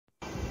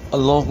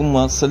اللهم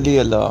صل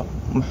على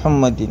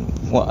محمد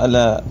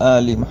وعلى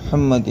آل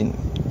محمد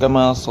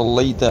كما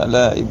صليت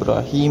على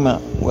إبراهيم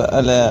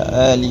وعلى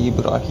آل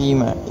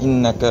إبراهيم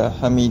إنك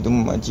حميد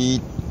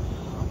مجيد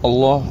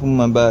اللهم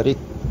بارك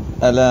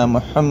على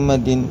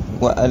محمد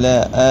وعلى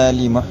آل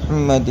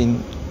محمد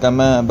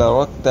كما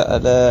باركت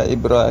على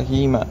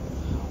إبراهيم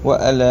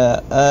وعلى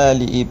آل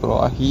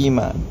إبراهيم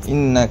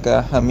إنك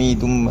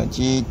حميد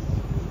مجيد۔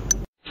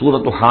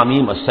 سورۃ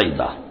حامیم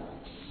السجدہ،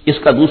 اس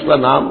کا دوسرا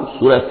نام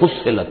سورہ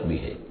فصلت بھی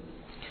ہے،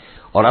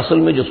 اور اصل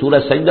میں جو سورہ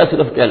سجدہ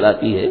صرف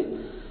کہلاتی ہے،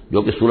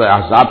 جو کہ سورہ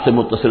احزاب سے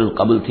متصل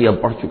قبل تھی، ہم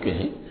پڑھ چکے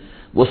ہیں،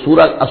 وہ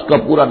سورہ، اس کا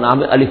پورا نام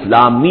ہے الف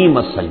لام میم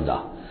السجدہ،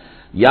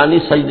 یعنی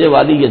سجدے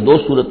والی یہ دو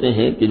صورتیں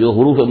ہیں کہ جو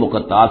حروف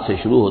مقطعات سے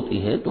شروع ہوتی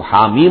ہیں، تو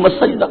حامیم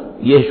السجدہ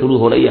یہ شروع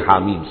ہو رہی ہے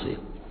حامیم سے،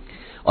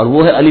 اور وہ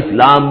ہے الف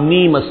لام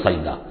میم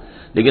السجدہ،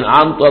 لیکن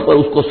عام طور پر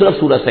اس کو صرف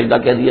سورہ سجدہ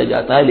کہہ دیا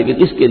جاتا ہے، لیکن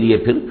اس کے لیے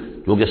پھر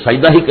کیونکہ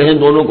سجدہ ہی کہیں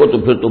دونوں کو تو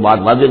پھر تو بات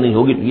واضح نہیں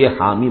ہوگی، تو یہ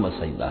حامیم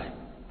السجدہ ہے۔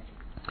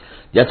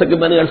 جیسا کہ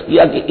میں نے عرض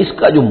کیا کہ اس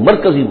کا جو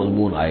مرکزی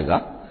مضمون آئے گا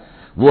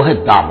وہ ہے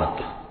دعوت،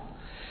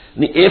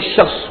 یعنی ایک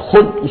شخص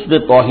خود اس نے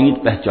توحید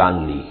پہچان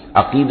لی،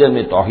 عقیدے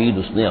میں توحید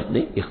اس نے اپنے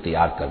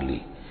اختیار کر لی،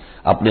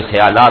 اپنے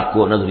خیالات کو،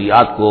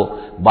 نظریات کو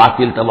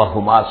باطل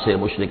توہمات سے،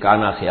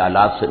 مشرکانہ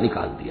خیالات سے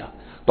نکال دیا،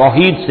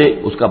 توحید سے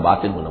اس کا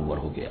باطن منور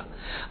ہو گیا۔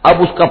 اب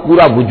اس کا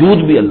پورا وجود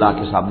بھی اللہ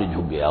کے سامنے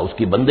جھک گیا، اس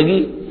کی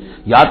بندگی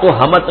یا تو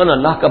ہمتن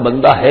اللہ کا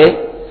بندہ ہے،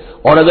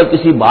 اور اگر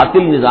کسی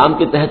باطل نظام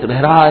کے تحت رہ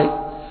رہا ہے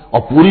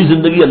اور پوری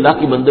زندگی اللہ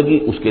کی بندگی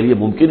اس کے لیے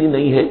ممکن ہی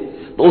نہیں ہے،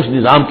 تو اس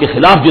نظام کے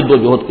خلاف جد و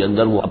جہد کے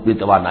اندر وہ اپنی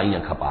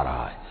توانائیاں کھپا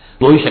رہا ہے۔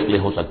 دو ہی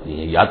شکلیں ہو سکتی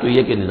ہیں، یا تو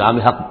یہ کہ نظام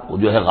حق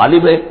جو ہے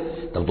غالب ہے،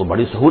 تب تو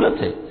بڑی سہولت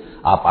ہے،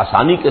 آپ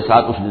آسانی کے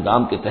ساتھ اس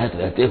نظام کے تحت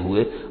رہتے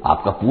ہوئے آپ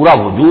کا پورا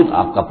وجود،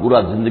 آپ کا پورا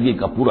زندگی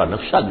کا پورا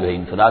نقشہ جو ہے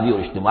انفرادی اور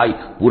اجتماعی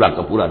پورا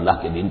کا پورا اللہ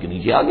کے دین کے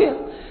نیچے آ گیا۔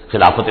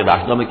 خلافت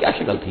راشدہ میں کیا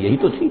شکل تھی؟ یہی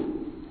تو تھی۔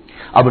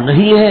 اب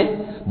نہیں ہے،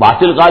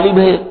 باطل غالب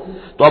ہے،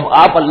 تو اب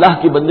آپ اللہ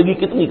کی بندگی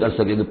کتنی کر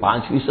سکیں گے؟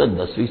 5%،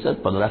 10%،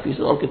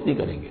 15%، اور کتنی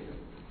کریں گے؟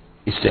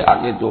 اس سے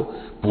آگے تو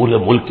پورے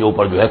ملک کے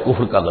اوپر جو ہے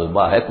کفر کا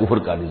غلبہ ہے، کفر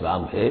کا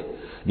نظام ہے،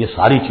 یہ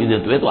ساری چیزیں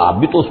تو ہے، تو آپ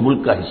بھی تو اس ملک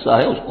کا حصہ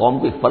ہے، اس قوم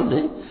کے فرد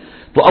ہیں،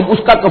 تو اب اس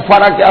کا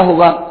کفارہ کیا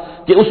ہوگا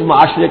کہ اس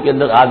معاشرے کے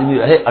اندر آدمی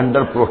رہے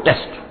انڈر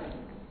پروٹیسٹ،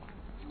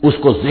 اس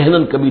کو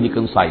ذہناً کبھی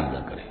ریکنسائل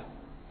نہ کرے،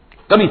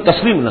 کبھی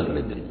تسلیم نہ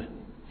کرے دل میں،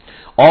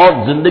 اور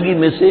زندگی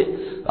میں سے،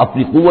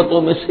 اپنی قوتوں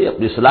میں سے،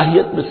 اپنی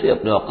صلاحیت میں سے،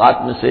 اپنے اوقات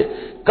میں سے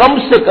کم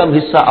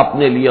حصہ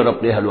اپنے لیے اور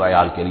اپنے اہل و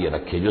عیال کے لیے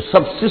رکھے، جو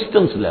سب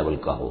سسٹمز لیول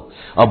کا ہو،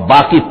 اور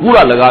باقی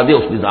پورا لگا دے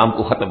اس نظام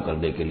کو ختم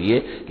کرنے کے لیے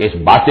کہ اس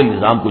باطل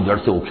نظام کو جڑ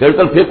سے اکھیڑ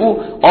کر پھینکوں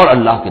اور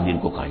اللہ کے دین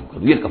کو قائم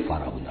کروں۔ یہ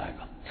کفارہ ہو جائے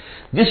گا۔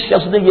 جس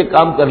شخص نے یہ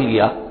کام کر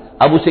لیا،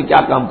 اب اسے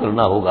کیا کام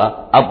کرنا ہوگا؟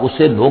 اب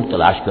اسے لوگ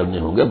تلاش کرنے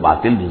ہوں گے،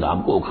 باطل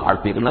نظام کو اکھاڑ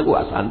پھینکنا کوئی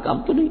آسان کام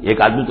تو نہیں،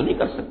 ایک آدمی تو نہیں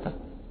کر سکتا،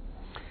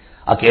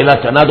 اکیلا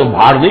چنا تو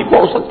بھاڑ نہیں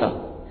پہنچ سکتا،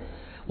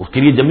 اس کے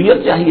لیے جمعیت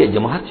چاہیے،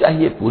 جماعت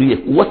چاہیے، پوری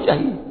ایک قوت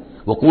چاہیے۔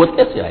 وہ قوت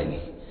کیسے آئے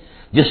گی؟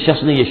 جس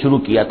شخص نے یہ شروع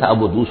کیا تھا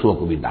اب وہ دوسروں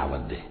کو بھی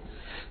دعوت دے۔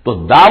 تو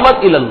دعوت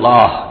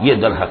اللہ، یہ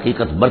در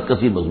حقیقت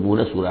مرکزی مضمون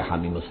ہے سورہ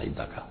حامیم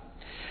السجدہ کا۔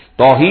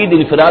 توحید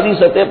انفرادی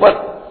سطح پر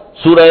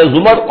سورہ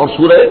زمر اور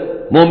سورہ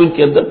مومن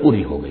کے اندر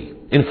پوری ہو گئی،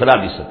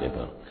 انفرادی سطح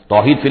پر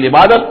توحید فی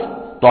العبادت،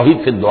 توحید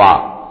فی الدعا،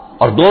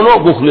 اور دونوں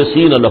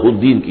مخلصین لہ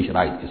الدین کی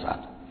شرائط کے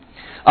ساتھ۔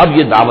 اب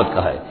یہ دعوت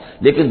کا ہے،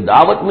 لیکن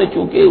دعوت میں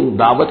چونکہ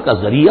دعوت کا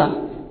ذریعہ،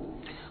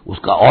 اس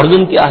کا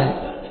آرگن کیا ہے،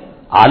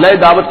 اعلی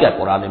دعوت کیا ہے؟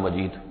 قرآن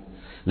مجید۔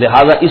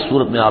 لہذا اس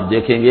صورت میں آپ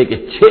دیکھیں گے کہ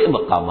 6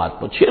 مقامات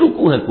پر 6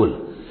 رکوع ہیں کل،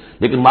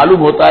 لیکن معلوم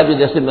ہوتا ہے کہ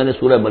جیسے میں نے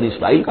سورہ بنی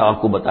اسرائیل کا آپ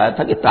کو بتایا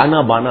تھا کہ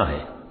تانا بانا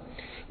ہے،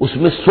 اس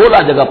میں 16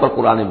 جگہ پر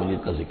قرآن مجید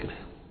کا ذکر ہے۔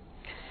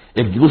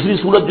 ایک دوسری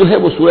صورت جو ہے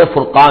وہ سورہ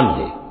فرقان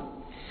ہے،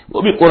 وہ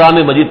بھی قرآن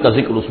مجید کا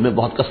ذکر اس میں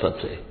بہت کثرت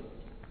سے ہے۔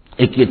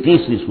 ایک یہ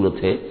تیسری صورت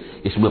ہے،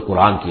 اس میں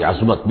قرآن کی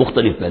عظمت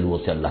مختلف پہلوؤں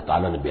سے اللہ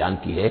تعالیٰ نے بیان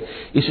کی ہے،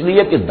 اس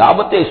لیے کہ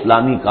دعوت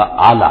اسلامی کا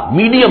اعلیٰ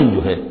میڈیم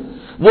جو ہے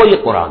وہ یہ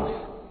قرآن ہے۔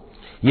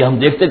 یہ ہم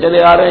دیکھتے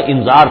چلے آ رہے ہیں،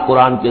 انذار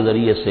قرآن کے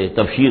ذریعے سے،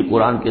 تبشیر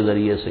قرآن کے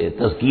ذریعے سے،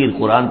 تذکیر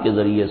قرآن کے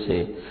ذریعے سے،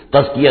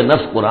 تزکیہ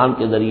نفس قرآن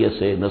کے ذریعے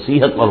سے،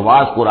 نصیحت اور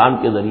وعظ قرآن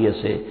کے ذریعے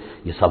سے،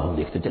 یہ سب ہم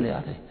دیکھتے چلے آ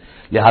رہے ہیں۔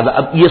 لہذا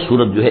اب یہ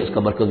صورت جو ہے اس کا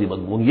مرکزی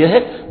مضمون یہ ہے،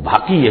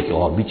 باقی یہ کہ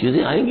اور بھی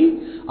چیزیں آئیں گی،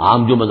 عام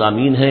جو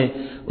مضامین ہیں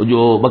جو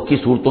مکی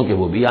صورتوں کے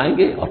وہ بھی آئیں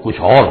گے، اور کچھ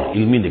اور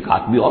علمی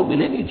نکات بھی اور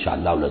ملیں گے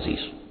انشاءاللہ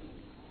العزیز۔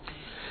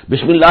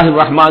 بسم اللہ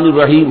الرحمن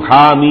الرحیم،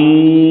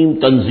 حامیم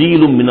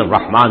تنزیل من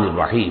الرحمن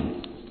الرحیم۔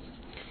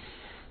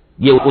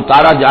 یہ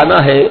اتارا جانا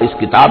ہے اس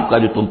کتاب کا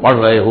جو تم پڑھ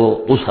رہے ہو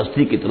اس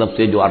ہستی کی طرف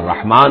سے جو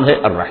الرحمن ہے،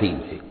 الرحیم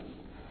ہے،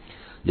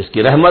 جس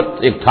کی رحمت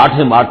ایک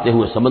ٹھاٹھے مارتے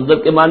ہوئے سمندر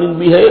کے مانند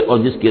بھی ہے، اور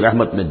جس کی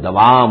رحمت میں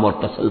دوام اور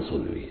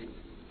تسلسل بھی ہے۔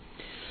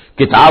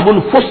 کتاب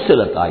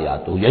فصلت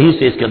آیاتہ، یہیں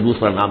سے اس کا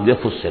دوسرا نام جو ہے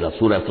فصلت،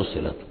 سورہ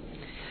فصلت۔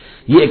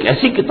 یہ ایک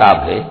ایسی کتاب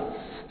ہے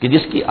کہ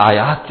جس کی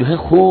آیات جو ہے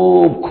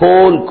خوب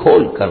کھول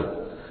کھول کر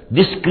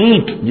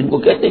ڈسکریٹ، جن کو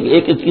کہتے ہیں کہ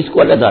ایک ایک چیز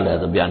کو علیحدہ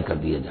علیحدہ بیان کر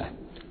دیا جائے،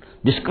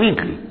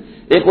 ڈسکریٹلی،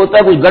 ایک ہوتا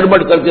ہے کچھ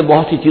گڑبڑ کر کے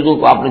بہت سی چیزوں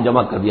کو آپ نے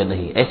جمع کر دیا،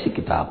 نہیں، ایسی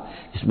کتاب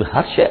جس میں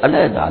ہر شے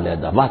علیحدہ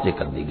علیحدہ واضح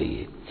کر دی گئی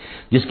ہے،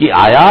 جس کی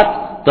آیات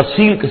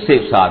تفصیل کے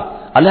ساتھ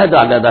علیحدہ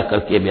علیحدہ کر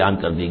کے بیان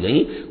کر دی گئی،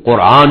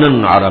 قرآن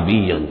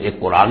عربی، ایک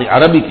قرآن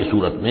عربی کی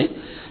صورت میں،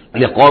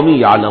 لقومی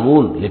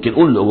یعلمون، لیکن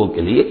ان لوگوں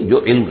کے لیے جو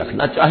علم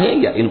رکھنا چاہیں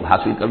یا علم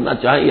حاصل کرنا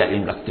چاہیں یا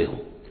علم رکھتے ہوں،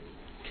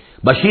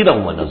 بشیرا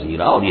و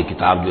نذیرا، اور یہ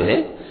کتاب جو ہے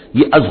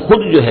یہ از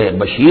خود جو ہے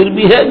بشیر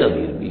بھی ہے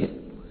نذیر بھی ہے۔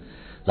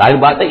 ظاہر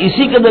بات ہے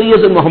اسی کے ذریعے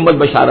سے محمد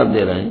بشارت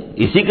دے رہے ہیں،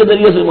 اسی کے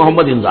ذریعے سے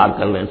محمد انذار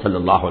کر رہے ہیں صلی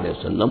اللہ علیہ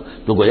وسلم،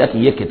 تو گویا کہ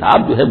یہ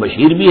کتاب جو ہے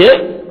بشیر بھی ہے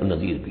اور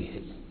نذیر بھی ہے،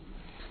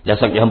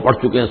 جیسا کہ ہم پڑھ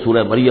چکے ہیں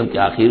سورہ مریم کے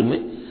آخر میں،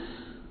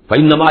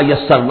 فَإِنَّمَا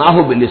يَسَّرْنَاهُ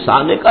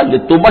بِلِسَانِكَ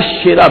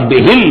لِتُبَشِّرَ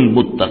بِهِ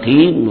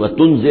الْمُتَّقِينَ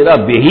وَتُنذِرَ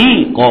بِهِ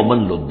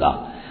قَوْمًا لُدًّا،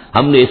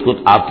 ہم نے اس کو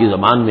آپ کی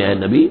زبان میں اے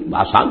نبی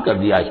آسان کر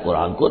دیا اس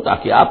قرآن کو،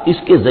 تاکہ آپ اس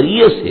کے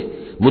ذریعے سے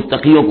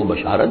متقیوں کو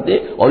بشارت دیں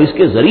اور اس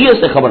کے ذریعے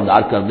سے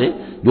خبردار کر دیں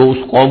جو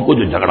اس قوم کو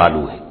جو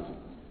جھگڑالو ہے۔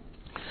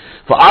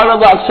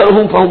 فَأَعْرَضَ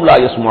أَكْثَرُهُمْ فَهُمْ لَا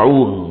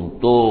يَسْمَعُونَ،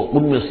 تو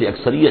ان میں سے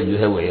اکثریت جو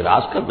ہے وہ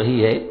اعراض کر رہی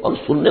ہے اور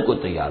سننے کو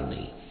تیار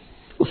نہیں،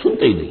 وہ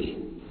سنتے ہی نہیں ہے۔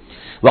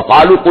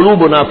 وَقَالُوا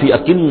قُلُوبُنَا فِي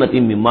أَكِنَّةٍ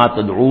مِّمَّا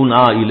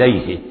تَدْعُونَا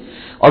إِلَيْهِ،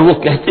 اور وہ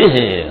کہتے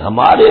ہیں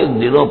ہمارے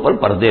دلوں پر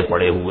پردے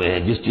پڑے ہوئے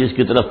ہیں، جس چیز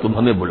کی طرف تم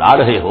ہمیں بلا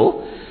رہے ہو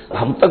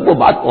ہم تک وہ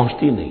بات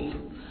پہنچتی نہیں،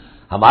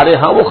 ہمارے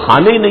ہاں وہ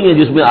خانے ہی نہیں ہے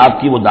جس میں آپ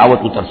کی وہ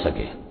دعوت اتر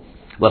سکے۔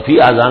 وَفِي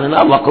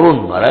آذَانِنَا وَقْرٌ،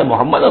 ارے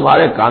محمد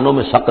ہمارے کانوں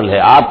میں ثقل ہے،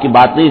 آپ کی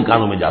بات نہیں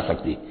کانوں میں جا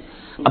سکتی۔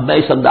 اب میں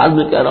اس انداز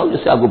میں کہہ رہا ہوں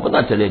جس سے آپ کو پتہ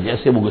چلے،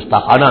 جیسے وہ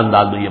گستاخانہ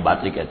انداز میں یہ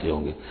باتیں کہتے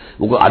ہوں گے،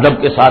 وہ ادب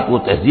کے ساتھ وہ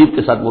تہذیب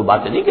کے ساتھ وہ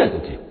باتیں نہیں کہتے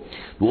تھے،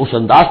 تو اس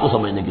انداز کو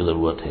سمجھنے کی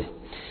ضرورت ہے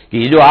کہ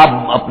یہ جو آپ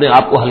اپنے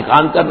آپ کو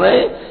ہلکان کر رہے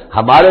ہیں،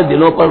 ہمارے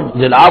دلوں پر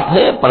غلاف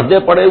ہے، پردے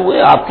پڑے ہوئے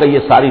ہیں، آپ کا یہ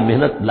ساری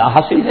محنت لا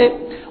حاصل ہے،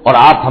 اور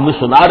آپ ہمیں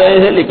سنا رہے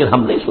ہیں لیکن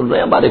ہم نہیں سن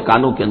رہے، ہمارے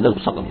کانوں کے اندر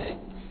ثقل ہے۔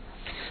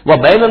 وہ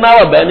بیننا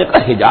و بین کا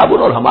حجاب،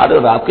 اور ہمارے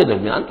اور آپ کے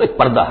درمیان تو ایک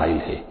پردہ حائل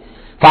ہے۔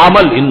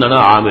 فعمل اننا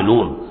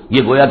عاملون،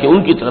 یہ گویا کہ ان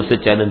کی طرف سے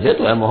چیلنج ہے،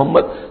 تو اے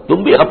محمد تم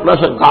بھی اپنا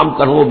سب کام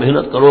کرو،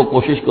 محنت کرو،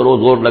 کوشش کرو،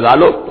 زور لگا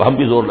لو، تو ہم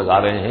بھی زور لگا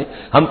رہے ہیں،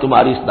 ہم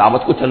تمہاری اس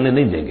دعوت کو چلنے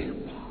نہیں دیں گے۔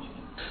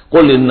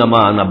 قل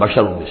انما انا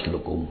بشر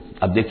مثلکم،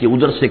 اب دیکھیے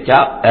ادھر سے کیا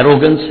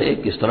ایروگنس ہے،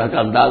 کس طرح کا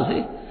انداز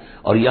ہے،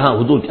 اور یہاں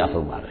حضور کیا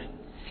فرما رہے ہیں،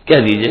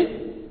 کہہ دیجئے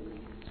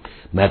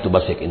میں تو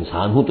بس ایک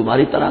انسان ہوں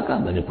تمہاری طرح کا،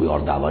 میں نے کوئی اور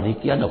دعویٰ نہیں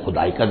کیا، نہ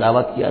خدائی کا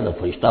دعویٰ کیا، نہ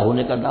فرشتہ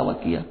ہونے کا دعویٰ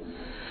کیا۔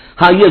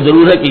 ہاں یہ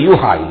ضرور ہے کہ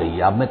یوحیٰ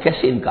الیہ، اب میں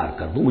کیسے انکار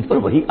کر دوں، مجھ پر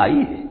وحی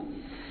آئی ہے،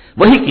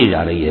 وحی کی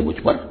جا رہی ہے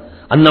مجھ پر،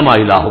 انما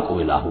الہکم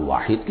الہ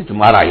واحد، کہ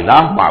تمہارا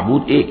الہ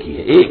معبود ایک ہی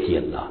ہے، ایک ہی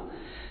اللہ۔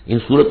 ان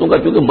صورتوں کا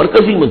چونکہ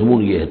مرکزی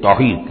مضمون یہ ہے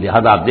توحید،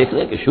 لہذا آپ دیکھ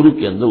رہے ہیں کہ شروع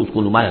کے اندر اس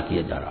کو نمایاں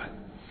کیا جا رہا ہے۔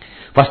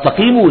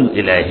 فاستقیموا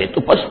الیہ،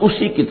 تو بس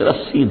اسی کی طرف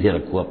سیدھے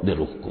رکھو اپنے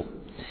رخ کو،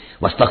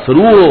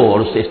 واستغفروہ، اور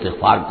اس سے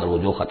استغفار کرو،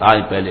 جو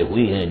خطائیں پہلے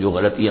ہوئی ہیں، جو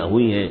غلطیاں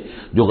ہوئی ہیں،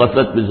 جو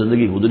غفلت میں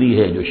زندگی گزری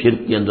ہے، جو شرک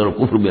کے اندر اور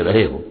کفر میں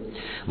رہے ہو۔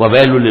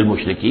 وویل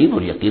للمشرکین،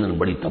 اور یقیناً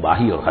بڑی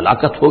تباہی اور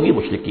ہلاکت ہوگی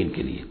مشرکین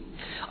کے لیے۔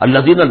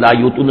 الذین لا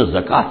یؤتون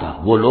الزکاۃ،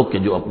 وہ لوگ کہ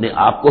جو اپنے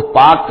آپ کو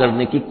پاک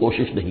کرنے کی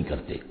کوشش نہیں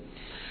کرتے۔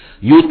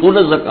 یؤتون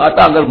الزکاۃ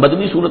اگر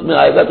مدنی صورت میں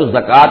آئے گا تو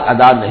زکوٰۃ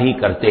ادا نہیں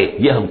کرتے،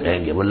 یہ ہم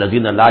کہیں گے،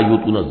 والذین لا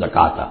یؤتون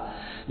الزکاۃ،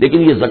 لیکن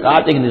یہ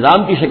زکوٰۃ ایک نظام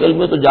کی شکل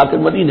میں تو جا کر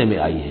مدینے میں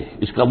آئی ہے،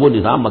 اس کا وہ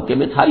نظام مکے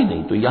میں تھا ہی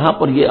نہیں، تو یہاں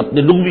پر یہ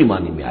اپنے لغوی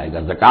معنی میں آئے گا،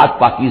 زکوٰۃ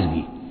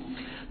پاکیزگی،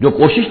 جو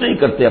کوشش نہیں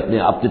کرتے اپنے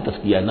آپ سے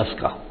تزکیہ نفس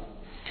کا۔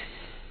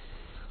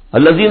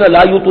 الذین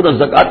لا یؤتون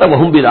الزکاۃ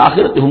وهم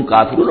بالآخرۃ هم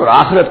کافرون، اور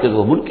آخرت کے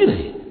وہ منکر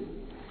ہیں۔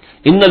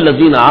 ان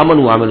الذین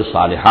آمنوا وعملوا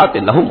الصالحات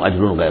لهم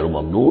اجر غیر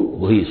ممنون،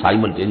 وہی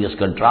سائملٹینیس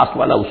کنٹراسٹ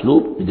والا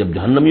اسلوب، جب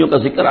جہنمیوں کا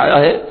ذکر آیا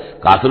ہے،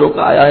 کافروں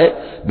کا آیا ہے،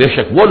 بے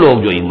شک وہ لوگ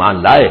جو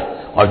ایمان لائے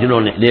اور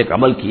جنہوں نے نیک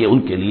عمل کیے ان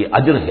کے لیے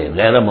اجر ہے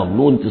غیر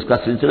ممنون، جس کا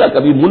سلسلہ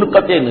کبھی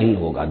منقطع نہیں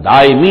ہوگا،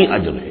 دائمی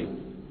اجر ہے۔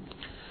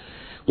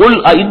 قل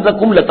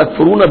ائنکم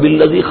لتکفرون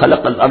بالذی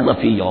خلق الارض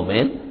فی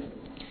یومین،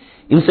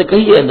 ان سے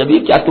کہیے نبی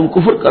کیا تم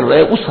کفر کر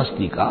رہے اس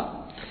ہستی کا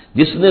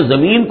جس نے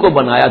زمین کو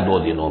بنایا 2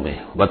 دنوں میں،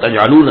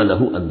 وتجعلون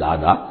له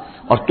اندادا،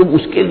 اور تم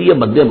اس کے لیے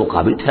مد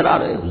مقابل ٹھہرا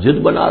رہے ہو، ضد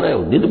بنا رہے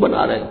ہو، ند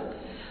بنا رہے ہو۔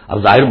 اب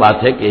ظاہر بات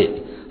ہے کہ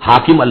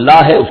حاکم اللہ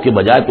ہے، اس کے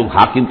بجائے تم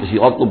حاکم کسی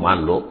اور کو مان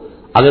لو،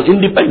 اگر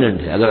انڈیپینڈنٹ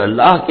ہے، اگر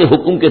اللہ کے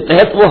حکم کے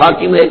تحت وہ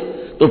حاکم ہے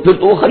تو پھر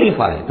تو وہ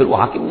خلیفہ ہے، پھر وہ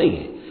حاکم نہیں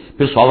ہے،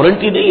 پھر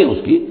ساورنٹی نہیں ہے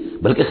اس کی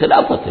بلکہ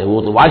خلافت ہے،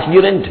 وہ تو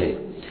وائسرینٹ ہے،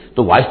 تو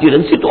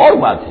وائسرینسی تو اور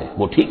بات ہے،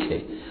 وہ ٹھیک ہے،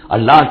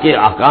 اللہ کے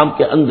احکام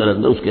کے اندر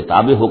اندر اس کے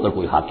تابع ہو کر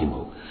کوئی حاکم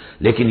ہو،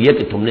 لیکن یہ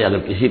کہ تم نے اگر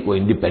کسی کو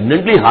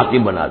انڈیپینڈنٹلی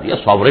حاکم بنا دیا،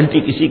 ساورنٹی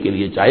کسی کے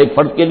لیے، چاہے ایک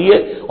فرد کے لیے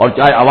اور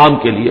چاہے عوام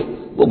کے لیے،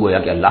 وہ گویا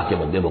کہ اللہ کے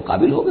مد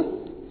مقابل ہو گئے۔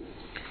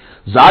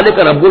 ذالک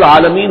رب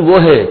العالمین، وہ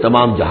ہے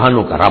تمام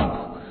جہانوں کا رب،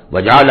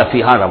 وجعل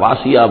فیہا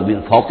رواسیہ من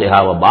فوقہا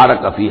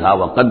وبارک فیہا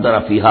وقدر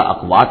فیہا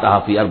اقواتہا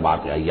فی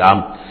 4 ایام،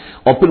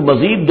 اور پھر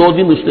مزید 2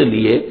 دن اس نے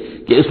لیے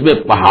کہ اس میں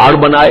پہاڑ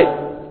بنائے،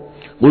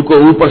 ان کو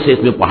اوپر سے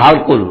اس میں پہاڑ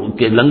کو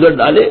کے لنگر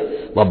ڈالے،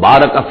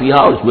 وبارک فیہا،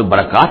 اور اس میں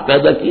برکات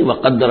پیدا کی،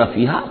 وقدر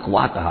فیہا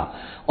اقواتہا،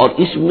 اور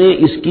اس میں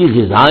اس کی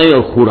غذائیں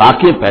اور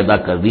خوراکیں پیدا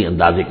کر دی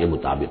اندازے کے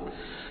مطابق۔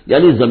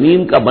 یعنی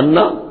زمین کا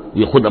بننا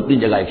یہ خود اپنی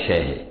جگہ ایک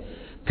شے ہے،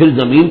 پھر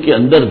زمین کے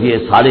اندر یہ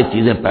سارے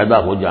چیزیں پیدا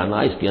ہو جانا،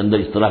 اس کے اندر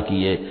اس طرح کی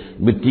یہ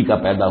مٹی کا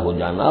پیدا ہو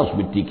جانا، اس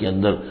مٹی کے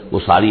اندر وہ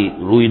ساری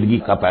روئیدگی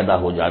کا پیدا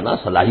ہو جانا،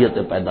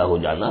 صلاحیتیں پیدا ہو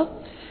جانا.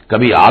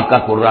 کبھی آگ کا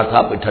کرا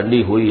تھا، پھر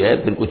ٹھنڈی ہوئی ہے،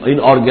 پھر کچھ ان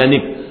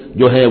آرگینک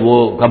جو ہے وہ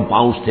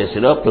کمپاؤنڈز تھے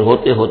صرف، پھر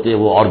ہوتے ہوتے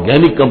وہ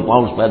آرگینک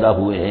کمپاؤنڈز پیدا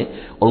ہوئے ہیں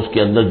اور اس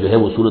کے اندر جو ہے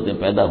وہ صورتیں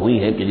پیدا ہوئی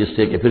ہیں کہ جس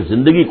سے کہ پھر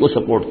زندگی کو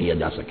سپورٹ کیا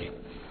جا سکے.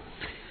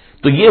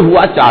 تو یہ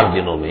ہوا 4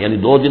 دنوں میں، یعنی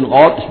 2 دن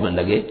اور اس میں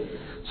لگے.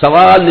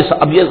 سوال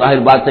اب یہ ظاہر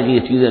بات ہے کہ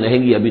یہ چیزیں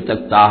رہیں گی ابھی تک،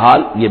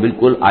 تاحال یہ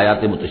بالکل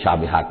آیات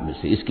متشابہات میں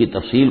سے، اس کی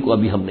تفصیل کو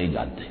ابھی ہم نہیں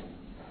جانتے.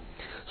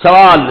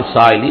 سوال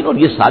للسائلین، اور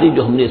یہ ساری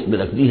جو ہم نے اس میں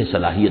رکھ دی ہے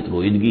صلاحیت،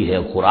 روئیدگی ہے،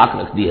 خوراک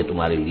رکھ دی ہے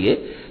تمہارے لیے،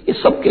 یہ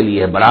سب کے لیے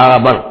ہے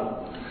برابر.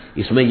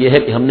 اس میں یہ ہے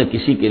کہ ہم نے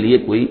کسی کے لیے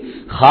کوئی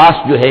خاص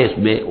جو ہے اس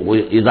میں وہ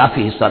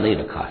اضافی حصہ نہیں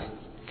رکھا ہے.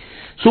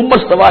 ثم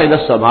استوى الى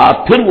السماء،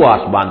 پھر وہ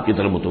آسمان کی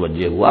طرف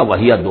متوجہ ہوا،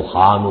 وہی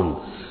دخان،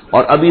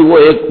 اور ابھی وہ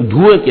ایک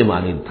دھوئیں کے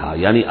مانند تھا،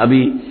 یعنی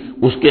ابھی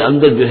اس کے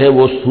اندر جو ہے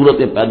وہ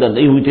صورتیں پیدا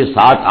نہیں ہوئی تھی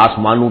 7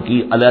 آسمانوں کی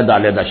علیحدہ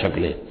علیحدہ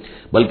شکلیں،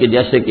 بلکہ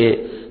جیسے کہ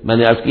میں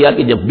نے عرض کیا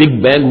کہ جب بگ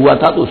بینگ ہوا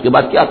تھا تو اس کے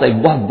بعد کیا تھا، ایک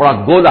بہت بڑا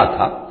گولا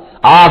تھا،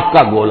 آگ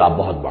کا گولا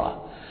بہت بڑا،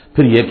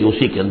 پھر یہ کہ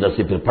اسی کے اندر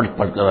سے پھر پھٹ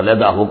پھٹ کر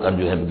علیحدہ ہو کر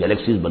جو ہے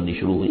گیلیکسیز بننی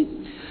شروع ہوئی.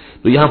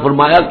 تو یہاں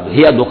فرمایا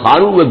ہی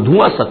دخان، وہ ایک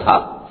دھواں سا تھا.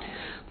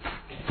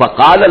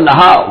 فقال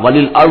لها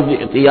وللارض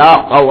ائتيا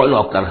طوعا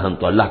وكرها،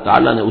 تو اللہ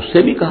تعالیٰ نے اس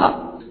سے بھی کہا،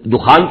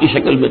 دخان کی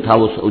شکل میں تھا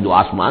وہ جو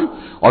آسمان،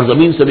 اور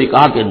زمین سے بھی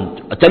کہا کہ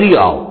چلی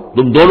آؤ،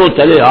 تم دونوں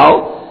چلے آؤ،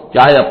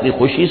 چاہے اپنی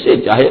خوشی سے،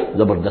 چاہے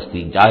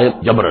زبردستی، چاہے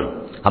جبرن،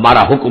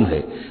 ہمارا حکم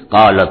ہے.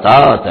 قالتا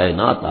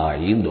اتینا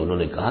طاعین، دونوں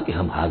نے کہا کہ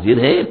ہم حاضر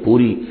ہیں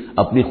پوری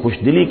اپنی خوش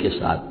دلی کے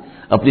ساتھ،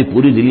 اپنی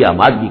پوری دلی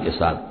آمادگی کے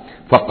ساتھ.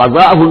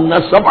 فقضاهن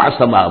 7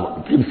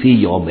 سماوات فی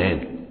یومین،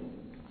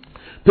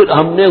 پھر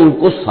ہم نے ان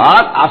کو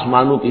 7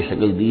 آسمانوں کی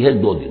شکل دی ہے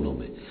 2 دنوں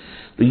میں.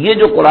 تو یہ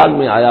جو قرآن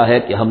میں آیا ہے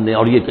کہ ہم نے،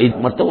 اور یہ کئی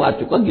مرتبہ آ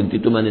چکا، گنتی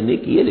تو میں نے نہیں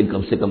کی ہے لیکن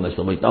کم سے کم میں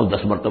سمجھتا ہوں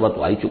 10 مرتبہ تو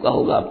آ ہی چکا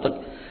ہوگا اب تک،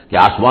 کہ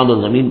آسمان اور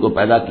زمین کو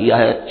پیدا کیا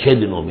ہے 6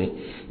 دنوں میں.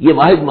 یہ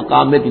واحد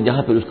مقام ہے کہ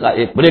جہاں پھر اس کا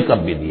ایک بریک اپ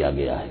بھی دیا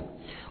گیا ہے،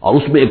 اور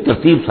اس میں ایک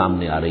ترتیب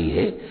سامنے آ رہی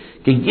ہے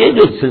کہ یہ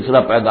جو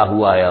سلسلہ پیدا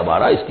ہوا ہے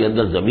ہمارا، اس کے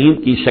اندر زمین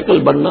کی شکل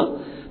بننا،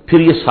 پھر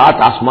یہ 7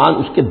 آسمان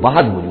اس کے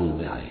بعد وجود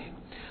میں آئے،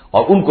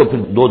 اور ان کو پھر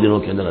 2 دنوں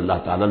کے اندر اللہ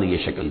تعالیٰ نے یہ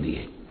شکل دی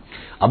ہے.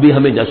 ابھی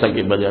ہمیں جیسا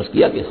کہ میں نے عرض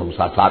کیا کہ ہم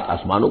 7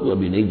 آسمانوں کو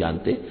ابھی نہیں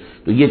جانتے،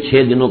 تو یہ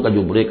 6 دنوں کا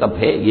جو بریک اپ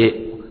ہے، یہ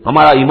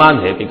ہمارا ایمان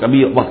ہے کہ کبھی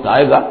وقت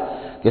آئے گا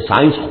کہ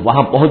سائنس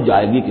وہاں پہنچ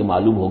جائے گی کہ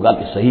معلوم ہوگا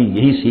کہ صحیح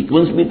یہی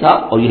سیکوینس بھی تھا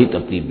اور یہی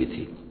ترتیب بھی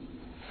تھی.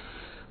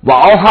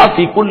 وَأَوْحَىٰ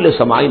فِي كُلِّ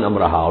سَمَاءٍ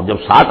أَمْرَهَا، اور جب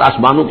 7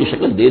 آسمانوں کی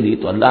شکل دے دی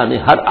تو اللہ نے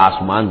ہر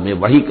آسمان میں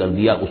وحی کر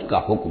دیا اس کا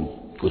حکم،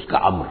 اس کا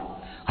امر،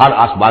 ہر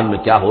آسمان میں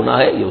کیا ہونا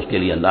ہے یہ اس کے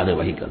لیے اللہ نے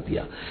وحی کر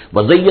دیا.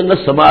 وَزَيَّنَّا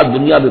السَّمَاءَ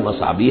الدُّنْيَا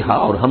بِمَصَابِيحَ،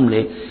 اور ہم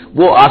نے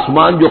وہ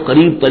آسمان جو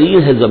قریب ترین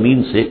ہے زمین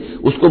سے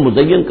اس کو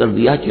مزین کر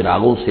دیا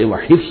چراغوں سے،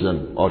 وحفظاً،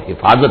 اور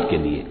حفاظت کے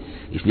لیے،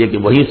 اس لیے کہ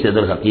وہی سے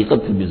در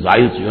حقیقت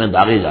میزائل جو ہیں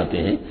داغے جاتے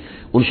ہیں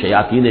ان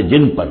شیاطین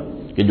جن پر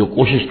کہ جو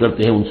کوشش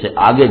کرتے ہیں ان سے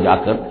آگے جا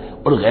کر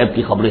اور غیب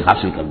کی خبریں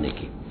حاصل کرنے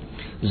کی.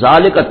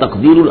 ذالک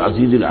تقدیر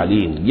العزیز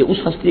العلیم، یہ اس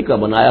ہستی کا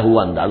بنایا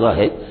ہوا اندازہ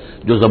ہے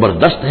جو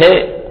زبردست ہے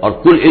اور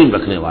کل علم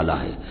رکھنے والا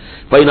ہے.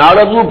 فَإِنْ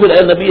أَعْرَضُوا، پھر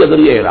اے نبی اگر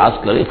یہ اعراض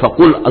کرے،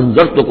 فَقُلْ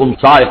أَنذَرْتُكُمْ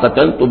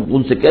صَاعِقَةً، تم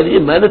ان سے کہہ دیجیے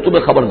میں نے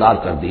تمہیں خبردار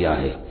کر دیا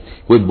ہے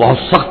کوئی بہت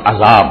سخت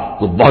عذاب،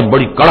 کوئی بہت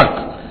بڑی کڑک،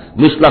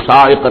 مثل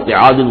صاعقۃ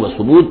عاد و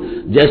ثمود،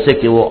 جیسے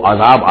کہ وہ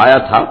عذاب آیا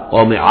تھا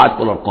قوم عاد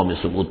پر اور قوم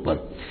ثمود پر.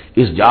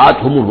 اس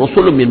جاءتہم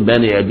الرسل من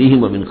بین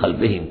ایدیہم ومن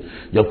خلفہم،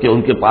 جبکہ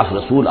ان کے پاس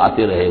رسول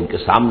آتے رہے ان کے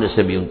سامنے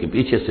سے بھی ان کے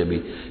پیچھے سے بھی،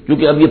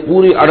 کیونکہ اب یہ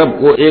پوری عرب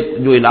کو ایک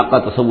جو علاقہ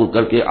تصور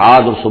کر کے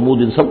عاد اور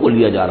ثمود ان سب کو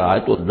لیا جا رہا ہے،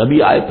 تو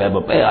نبی آئے، پے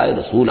بپے آئے،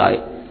 رسول آئے.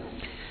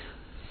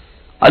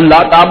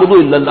 اللہ تعبدوا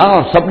الا اللہ،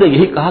 اور سب نے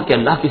یہی کہا کہ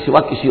اللہ کے سوا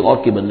کسی اور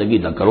کی بندگی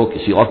نہ کرو،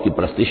 کسی اور کی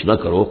پرستش نہ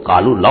کرو.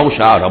 قالوا لو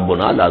شاء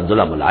ربنا لانزل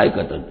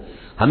ملائکۃ،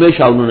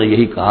 ہمیشہ انہوں نے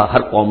یہی کہا،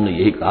 ہر قوم نے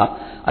یہی کہا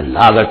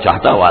اللہ اگر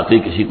چاہتا واقعی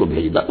کسی کو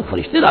بھیجتا تو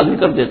فرشتے نازل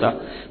کر دیتا.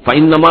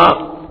 فانما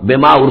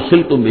بما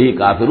ارسلتم به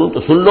کافرون، تو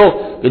سن لو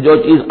کہ جو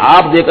چیز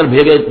آپ دے کر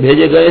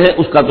بھیجے گئے ہیں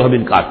اس کا تو ہم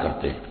انکار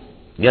کرتے ہیں،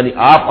 یعنی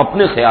آپ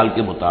اپنے خیال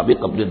کے مطابق،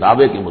 اپنے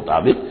دعوے کے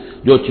مطابق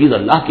جو چیز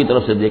اللہ کی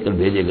طرف سے دے کر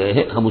بھیجے گئے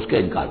ہیں ہم اس کا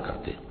انکار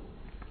کرتے ہیں.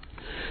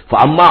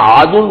 فاما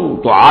عاد،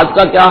 تو عاد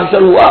کا کیا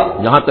حشر ہوا،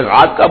 جہاں تک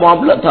عاد کا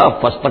معاملہ تھا،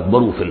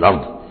 فاستکبروا فی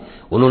الارض،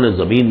 انہوں نے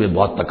زمین میں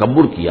بہت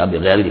تکبر کیا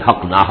بغیر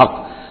حق ناحق.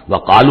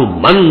 وقالوا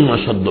من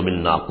اشد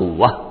منا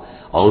قوہ،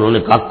 اور انہوں نے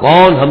کہا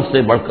کون ہم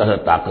سے بڑھ کر ہے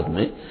طاقت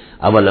میں.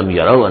 اولم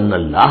یروا ان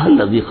اللہ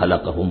الذی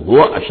خلقهم هو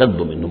اشد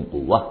منهم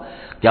قوہ،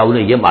 کیا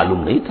انہیں یہ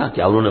معلوم نہیں تھا،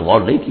 کیا انہوں نے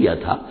غور نہیں کیا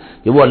تھا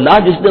کہ وہ اللہ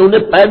جس نے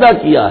انہیں پیدا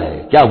کیا ہے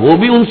کیا وہ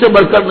بھی ان سے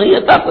بڑھ کر نہیں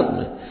ہے طاقت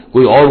میں.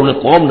 کوئی اور انہیں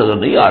قوم نظر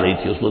نہیں آ رہی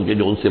تھی اس وقت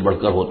جو ان سے بڑھ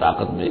کر ہو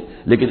طاقت میں،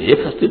 لیکن ایک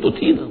ہستی تو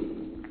تھی نا.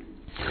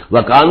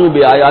 وَكَانُوا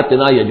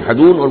بِآيَاتِنَا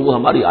يَجْحَدُونَ، اور وہ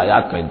ہماری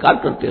آیات کا انکار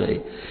کرتے رہے.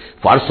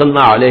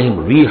 فَأَرْسَلْنَا عَلَيْهِمْ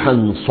رِيحًا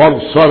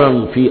صَرْصَرًا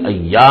فِي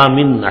أَيَّامٍ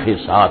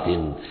نَحِسَاتٍ،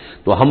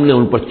 تو ہم نے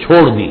ان پر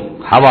چھوڑ دی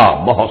ہوا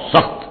بہت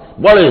سخت،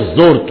 بڑے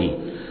زور کی،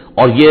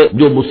 اور یہ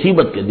جو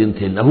مصیبت کے دن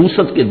تھے،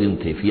 نحوست کے دن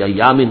تھے، فی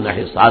ایام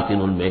نحسات،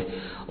 ان میں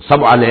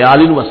سبع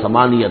لیال و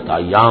ثمانیۃ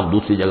ایام،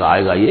 دوسری جگہ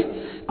آئے گا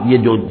یہ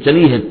جو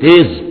چلی ہے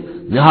تیز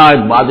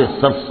نہایت باد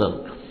سرسر،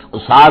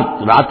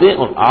 7 راتیں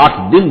اور 8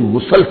 دن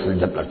مسلسل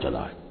جب کر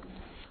چلا ہے،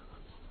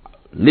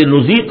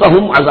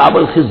 لنذیقہم عذاب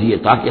الخزی،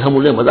 تاکہ ہم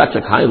انہیں مزہ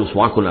چکھائیں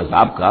رسوا کن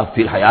عذاب کا،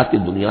 پھر حیات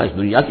دنیا، اس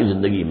دنیا کی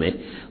زندگی میں،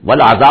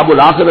 والعذاب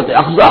الآخرۃ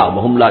اخزی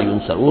وہم لا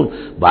ینصرون،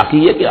 باقی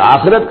یہ کہ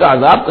آخرت کا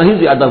عذاب کہیں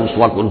زیادہ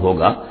رسوا کن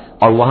ہوگا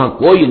اور وہاں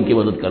کوئی ان کی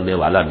مدد کرنے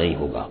والا نہیں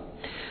ہوگا۔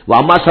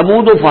 واما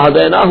ثمود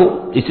فہدیناہم،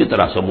 اسی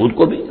طرح ثمود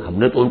کو بھی ہم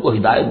نے تو ان کو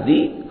ہدایت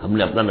دی، ہم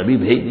نے اپنا نبی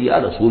بھیج دیا،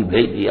 رسول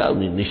بھیج دیا،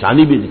 انہیں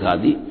نشانی بھی دکھا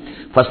دی،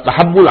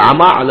 فاستحبوا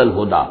العمی علی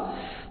الہدی،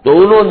 تو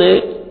انہوں نے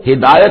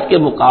ہدایت کے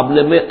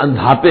مقابلے میں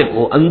اندھاپے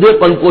کو، اندھے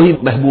پن کو ہی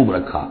محبوب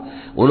رکھا،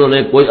 انہوں نے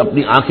کوئی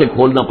اپنی آنکھیں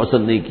کھولنا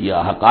پسند نہیں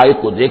کیا، حقائق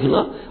کو دیکھنا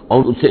اور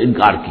اس سے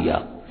انکار کیا،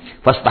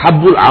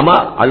 فاستحبوا العمی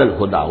علی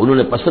الہدی، انہوں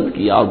نے پسند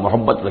کیا اور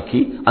محبت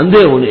رکھی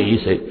اندھے ہونے ہی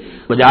سے،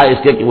 بجائے اس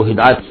کے کہ وہ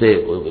ہدایت سے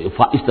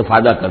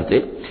استفادہ کرتے،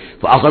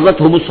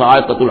 فاخذتهم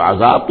الصاعقۃ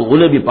العذاب، تو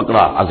انہیں بھی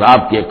پکڑا عذاب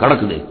کے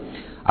کڑک نے،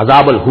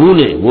 عذاب الہون،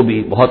 وہ بھی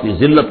بہت ہی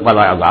ذلت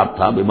والا عذاب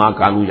تھا، بما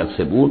کانوا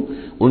یکسبون،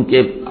 ان کے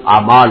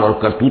اعمال اور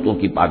کرتوتوں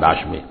کی پاداش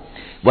میں،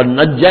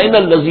 وَنَجَّيْنَا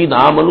الَّذِينَ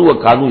آمَنُوا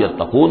وَكَانُوا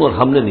يَتَّقُونَ، اور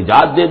ہم نے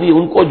نجات دے دی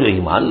ان کو جو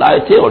ایمان لائے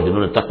تھے اور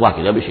جنہوں نے تقوی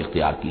کی روش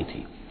اختیار کی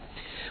تھی،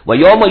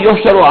 وَيَوْمَ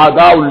يُحْشَرُ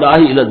أَعْدَاءُ اللَّهِ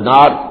إِلَى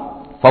النَّارِ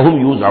فَهُمْ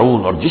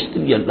يُوزَعُونَ، اور جس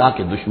دن یہ اللہ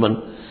کے دشمن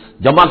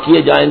جمع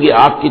کیے جائیں گے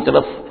آگ کی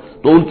طرف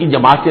تو ان کی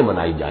جماعتیں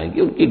بنائی جائیں گی،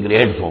 ان کی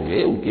گریڈز ہوں گے،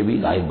 ان کی بھی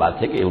ظاہر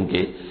بات ہے کہ ان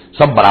کے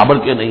سب برابر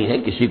کے نہیں ہیں،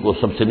 کسی کو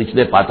سب سے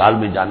نچلے پاتال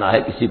میں جانا ہے،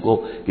 کسی کو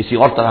کسی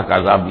اور طرح کا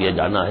عذاب دیا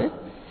جانا ہے،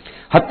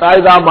 حتی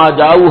اذا ما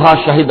جاؤوها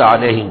شہد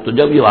علیہم، تو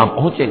جب یہ وہاں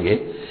پہنچیں گے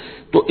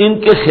تو ان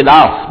کے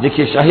خلاف،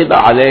 دیکھیے شہد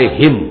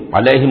علیہم،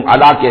 علیہم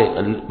علی کے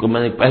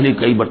میں نے پہلی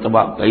کئی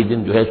مرتبہ کئی دن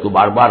جو ہے اس کو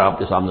بار بار آپ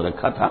کے سامنے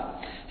رکھا تھا،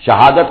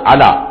 شہادت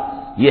علی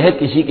یہ ہے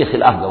کسی کے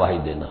خلاف گواہی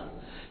دینا،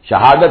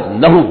 شہادت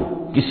لہو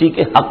کسی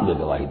کے حق میں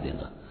گواہی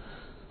دینا،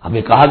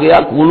 ہمیں کہا گیا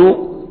کونوا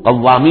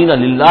قوامین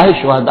للہ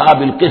شہداء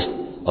بالقسط،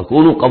 اور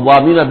کونوا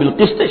قوامین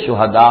بالقسط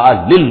شہداء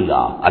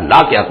للہ،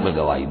 اللہ کے حق میں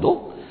گواہی دو،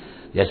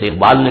 جیسے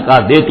اقبال نے کہا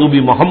دے تو بھی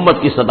محمد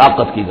کی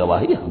صداقت کی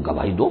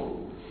گواہی دو،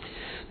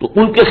 تو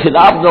ان کے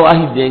خلاف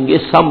گواہی دیں گے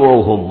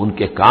سمعہم، ان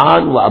کے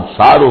کان، و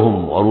ابصارہم،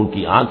 اور ان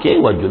کی آنکھیں،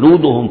 و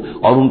جلودہم،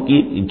 اور ان کی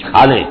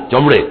کھالیں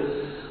چمڑے،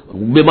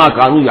 بما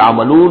کانوا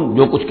یعملون،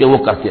 جو کچھ کہ وہ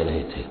کرتے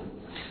رہے تھے،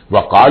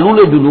 وقالوا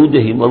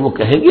لجلودہم، اور وہ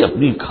کہیں گے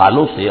اپنی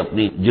کھالوں سے،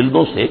 اپنی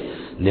جلدوں سے،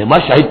 لما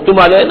شہدتم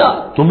علینا،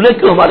 تم نے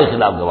کیوں ہمارے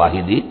خلاف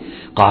گواہی دی،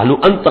 قالوا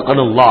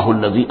انطقنا اللہ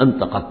الذی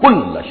انطق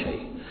کل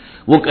شیء،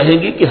 وہ کہیں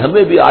گے کہ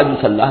ہمیں بھی آج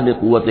اس اللہ نے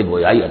قوت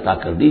گویائی عطا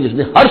کر دی جس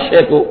نے ہر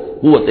شے کو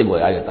قوت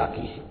گویائی عطا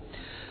کی ہے،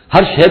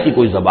 ہر شے کی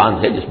کوئی زبان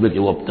ہے جس میں کہ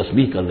وہ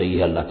تسبیح کر رہی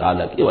ہے اللہ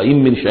تعالیٰ کی، وَإِن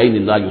مِّن شَيْءٍ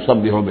إِلَّا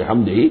يُسَبِّحُ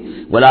بِحَمْدِهِ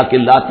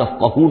وَلَٰكِن لَّا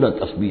تَفْقَهُونَ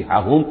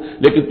تَسْبِيحَهُمْ،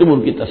 لیکن تم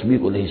ان کی تسبیح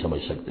کو نہیں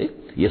سمجھ سکتے،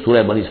 یہ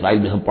سورہ بنی اسرائیل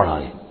میں ہم پڑھا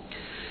ہے۔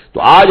 تو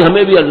آج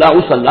ہمیں بھی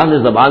اللہ نے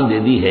زبان دے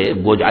دی ہے،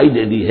 گوجائی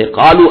دے دی ہے،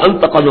 قالوا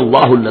انطقنا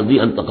اللہ الذی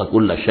انطق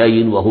کل شیء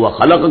وهو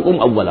خلقکم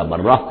اول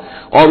مرہ،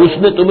 اور اس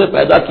نے تمہیں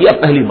پیدا کیا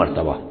پہلی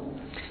مرتبہ،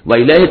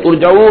 وإلیہ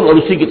ترجعون، اور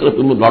اسی کی طرف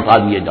تم لوٹا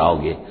دیے جاؤ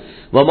گے،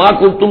 وما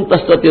کنتم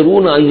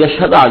تستترون ان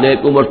یشهد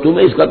علیکم، اور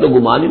تمہیں اس کا تو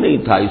گمان ہی نہیں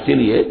تھا، اسی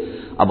لیے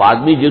اب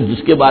آدمی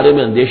جس کے بارے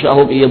میں اندیشہ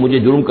ہو کہ یہ مجھے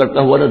جرم کرتا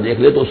ہوا نہ دیکھ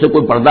لے تو اسے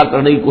کوئی پردہ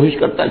کرنے کی کوشش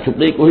کرتا ہے،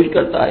 چھپنے کی کوشش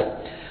کرتا ہے،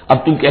 اب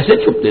تم کیسے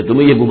چھپتے،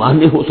 تمہیں یہ گمان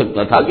نہیں ہو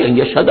سکتا تھا کہ ان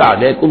یشهد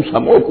علیکم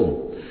سمعکم،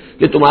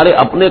 کہ تمہارے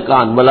اپنے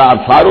کان، ولا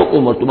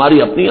ابصارکم، اور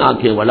تمہاری اپنی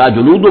آنکھیں، ولا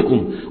جلودکم،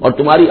 اور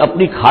تمہاری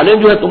اپنی کھالیں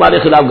جو ہے تمہارے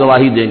خلاف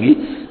گواہی دیں گی،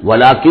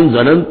 ولکن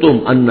ظننتم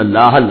ان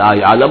اللہ لا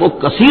یعلم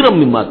کثیرا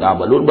مما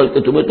تعملون، بلکہ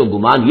تمہیں تو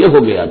گمان یہ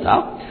ہو گیا تھا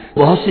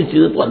بہت سی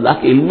چیزیں تو اللہ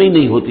کے علم میں ہی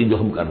نہیں ہوتی جو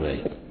ہم کر رہے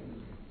ہیں۔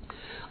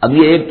 اب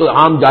یہ ایک تو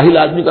عام جاہل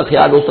آدمی کا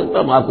خیال ہو سکتا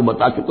ہے، میں آپ کو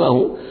بتا چکا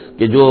ہوں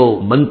کہ جو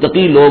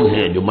منطقی لوگ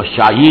ہیں، جو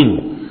مشائین،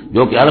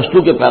 جو کہ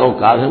ارسطو کے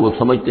پیروکار ہیں، وہ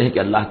سمجھتے ہیں کہ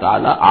اللہ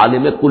تعالیٰ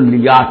عالم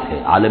کلیات ہے،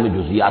 عالم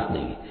جزیات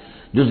نہیں ہے،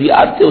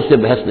 جزیات سے اس سے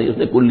بحث نہیں، اس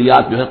نے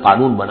کلیات جو ہے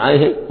قانون بنائے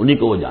ہیں، انہی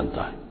کو وہ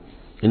جانتا ہے۔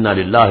 انا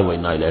للہ و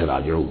انا الیہ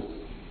راجعون۔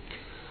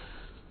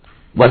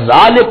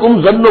 وَذَلِكُمْ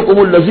ظَنُّكُمُ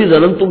الَّذِي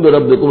ظَنَنتُم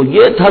بِرَبِّكُمْ،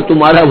 یہ تھا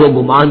تمہارا وہ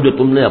گمان جو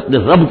تم نے اپنے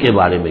رب کے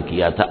بارے میں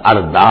کیا تھا،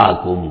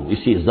 ارداکم،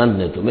 اسی ظن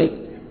نے تمہیں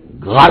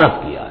غارت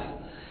کیا ہے۔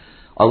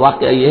 اور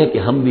واقعہ یہ ہے کہ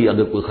ہم بھی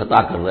اگر کوئی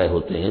خطا کر رہے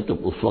ہوتے ہیں تو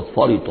اس وقت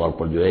فوری طور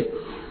پر جو ہے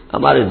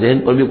ہمارے ذہن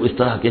پر بھی اس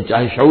طرح کے،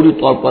 چاہے شعوری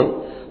طور پر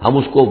ہم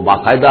اس کو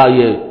باقاعدہ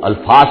یہ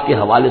الفاظ کے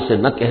حوالے سے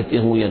نہ کہتے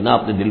ہوں یا نہ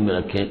اپنے دل میں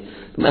رکھیں،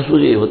 محسوس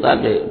یہ ہوتا ہے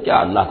کہ کیا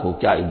اللہ کو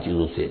کیا ان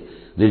چیزوں سے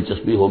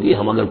دلچسپی ہوگی،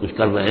 ہم اگر کچھ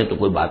کر رہے ہیں تو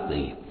کوئی بات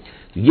نہیں ہے،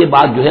 یہ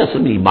بات جو ہے اصل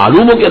میں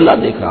معلوم ہو کہ اللہ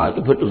دیکھ رہا ہے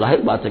تو پھر تو ظاہر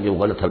بات ہے کہ وہ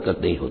غلط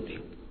حرکت نہیں ہوتی۔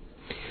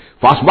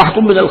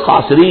 فاصبحتم من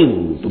الخاسرین،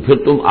 تو پھر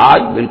تم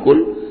آج بالکل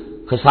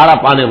خسارہ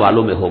پانے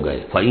والوں میں ہو گئے۔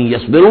 فإن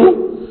يصبروا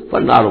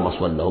فالنار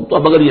مثوى لهم، تو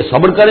اب اگر یہ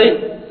صبر کریں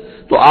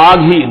تو آگ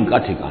ہی ان کا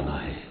ٹھکانہ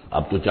ہے،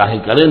 اب تو چاہے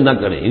کریں نہ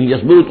کریں، ان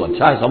يصبروا تو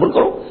اچھا ہے صبر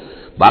کرو،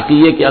 باقی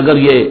یہ کہ اگر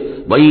یہ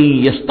وإن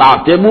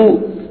يستعتبوا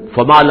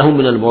فما لهم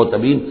من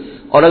المعتبین،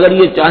 اور اگر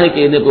یہ چاہیں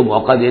کہ انہیں کوئی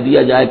موقع دے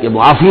دیا جائے کہ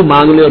معافی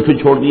مانگ لے اور پھر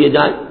چھوڑ دیے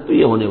جائیں تو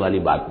یہ ہونے والی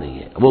بات نہیں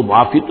ہے۔ وہ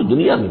معافی تو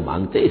دنیا میں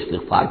مانگتے،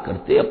 استغفار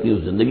کرتے، اپنی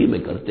اس زندگی میں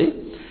کرتے،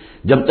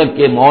 جب تک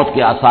کہ موت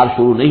کے آثار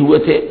شروع نہیں ہوئے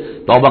تھے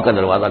توبہ کا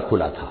دروازہ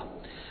کھلا تھا،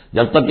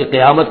 جب تک کہ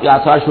قیامت کے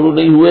آثار شروع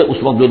نہیں ہوئے اس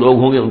وقت جو لوگ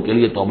ہوں گے ان کے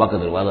لیے توبہ کا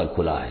دروازہ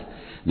کھلا ہے،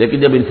 لیکن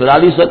جب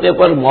انفرادی سطح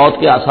پر موت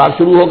کے آثار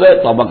شروع ہو گئے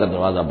توبہ کا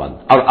دروازہ بند،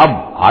 اور اب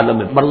عالم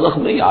برزخ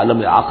میں یا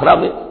عالم آخرہ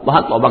میں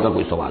وہاں توبہ کا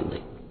کوئی سوال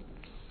نہیں۔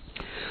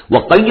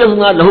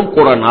 وَقَيَّضْنَا لَهُمْ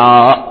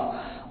قُرَنَاءَ،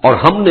 اور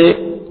ہم نے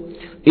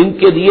ان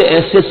کے لیے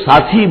ایسے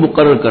ساتھی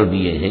مقرر کر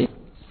دیے ہیں،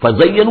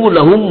 فَزَيَّنُوا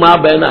لَهُم مَا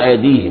بَيْنَ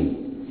أَيْدِيهِمْ،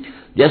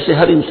 جیسے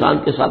ہر انسان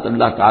کے ساتھ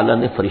اللہ تعالیٰ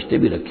نے فرشتے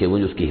بھی رکھے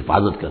ہوئے جو اس کی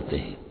حفاظت کرتے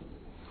ہیں،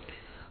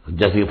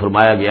 جیسے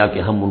فرمایا گیا کہ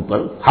ہم ان پر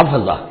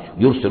حفظہ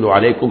یرسل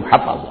علیکم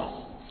حفظہ،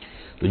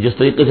 تو جس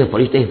طریقے سے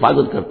فرشتے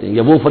حفاظت کرتے ہیں،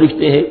 یا وہ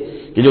فرشتے ہیں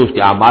کہ جو اس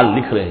کے اعمال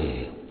لکھ رہے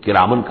ہیں،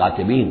 کرامن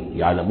کاتبین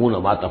یعلمون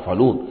ما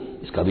تفعلون،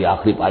 اس کا بھی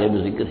آخری پارے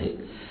میں ذکر ہے۔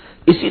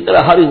 اسی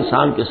طرح ہر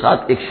انسان کے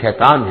ساتھ ایک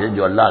شیطان ہے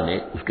جو اللہ نے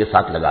اس کے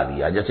ساتھ لگا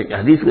دیا، جیسے کہ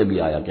حدیث میں بھی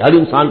آیا کہ ہر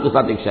انسان کے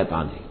ساتھ ایک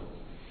شیطان ہے،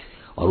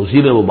 اور اسی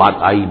میں وہ بات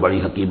آئی بڑی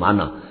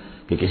حکیمانہ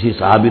کہ کسی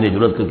صحابی نے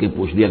جرأت کر کے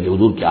پوچھ لیا کہ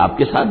حضور کیا آپ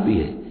کے ساتھ بھی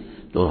ہے؟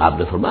 تو آپ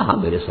نے فرمایا ہاں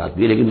میرے ساتھ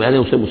بھی ہے، لیکن میں نے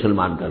اسے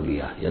مسلمان کر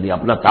لیا، یعنی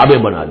اپنا تابع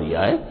بنا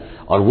لیا ہے،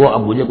 اور وہ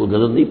اب مجھے کوئی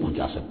غضب نہیں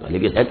پہنچا سکتا،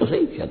 لیکن ہے تو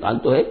صحیح، شیطان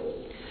تو ہے۔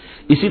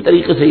 اسی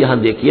طریقے سے یہاں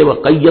دیکھیے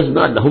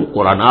وَقَيَّضْنَا لَهُمْ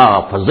قُرَنَاءَ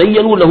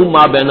فَزَيَّنُوا لَهُم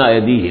مَا بَيْنَ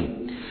أَيْدِيهِمْ،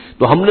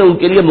 تو ہم نے ان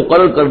کے لیے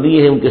مقرر کر دیے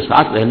ہیں ان کے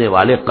ساتھ رہنے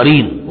والے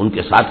قرین، ان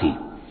کے ساتھی،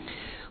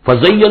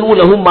 فَزَيَّنُوا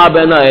لَهُم مَا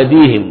بَيْنَ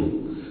أَيْدِيهِمْ،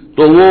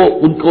 تو وہ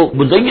ان کو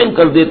مزین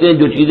کر دیتے ہیں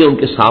جو چیزیں ان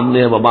کے سامنے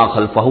ہیں، وَمَا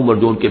خَلْفَهُمْ، اور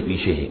جو ان کے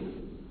پیچھے ہیں،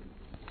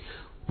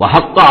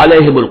 وَحَقَّ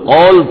عَلَيْهِمُ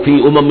الْقَوْلُ فِي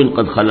أُمَمٍ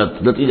قَدْ خَلَتْ،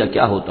 نتیجہ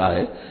کیا ہوتا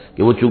ہے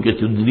کہ وہ چونکہ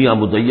دنیا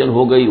مزین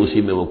ہو گئی،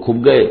 اسی میں وہ کھپ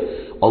گئے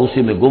اور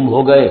اسی میں گم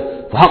ہو گئے،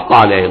 فَحَقَّ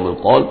عَلَيْهِمُ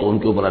الْقَوْلُ، تو ان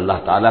کے اوپر اللہ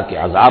تعالیٰ کے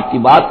عذاب کی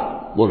بات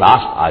وہ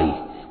راست آئی،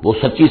 وہ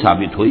سچی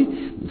ثابت ہوئی،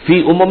 فی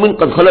امم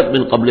قد خلت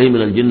من قبلہ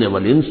من الجن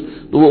والانس،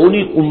 تو وہ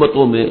انہی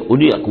امتوں میں،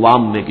 انہی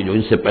اقوام میں کہ جو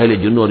ان سے پہلے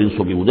جنوں اور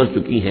انسوں کی گزر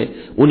چکی ہیں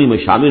انہی میں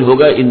شامل ہو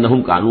گئے،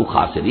 انہم کانوا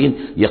خاسرین،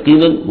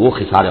 یقیناً وہ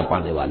خسارہ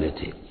پانے والے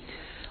تھے۔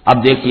 اب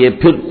دیکھیے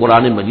پھر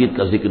قرآن مجید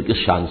کا ذکر کس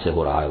شان سے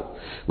ہو رہا ہے،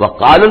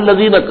 وقال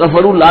الذین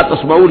کفروا لا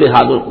تسمعوا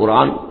لهذا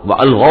القرآن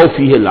والغوا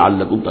فیہ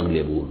لعلکم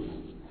تغلبون،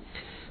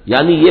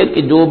 یعنی یہ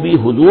کہ جو بھی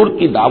حضور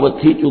کی دعوت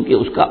تھی چونکہ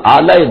اس کا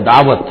اعلی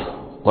دعوت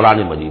قرآن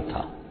مجید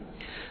تھا،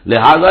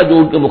 لہذا جو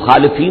ان کے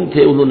مخالفین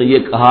تھے انہوں نے یہ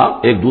کہا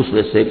ایک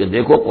دوسرے سے کہ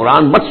دیکھو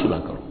قرآن مت سنا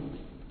کرو،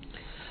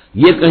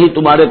 یہ کہیں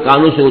تمہارے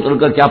کانوں سے اتر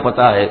کر کیا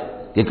پتا ہے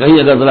کہ کہیں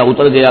اگر ذرا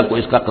اتر گیا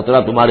کوئی اس کا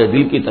قطرہ تمہارے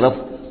دل کی طرف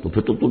تو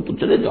پھر تم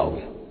چلے جاؤ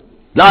گے۔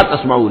 لا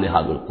تسمعوا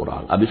لهذا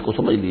القرآن، اب اس کو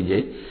سمجھ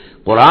لیجئے،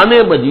 قرآن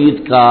مجید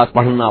کا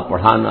پڑھنا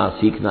پڑھانا،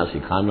 سیکھنا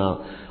سکھانا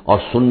اور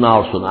سننا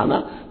اور سنانا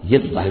یہ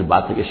تو ظاہر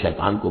بات ہے کہ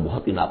شیطان کو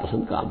بہت ہی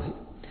ناپسند کام ہے،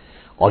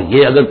 اور یہ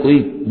اگر کوئی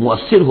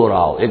مؤثر ہو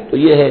رہا ہو، ایک تو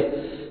یہ ہے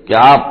کہ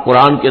آپ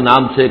قرآن کے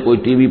نام سے کوئی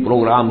ٹی وی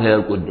پروگرام ہے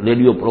اور کوئی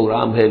ریڈیو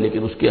پروگرام ہے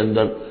لیکن اس کے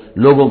اندر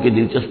لوگوں کی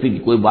دلچسپی کی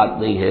کوئی بات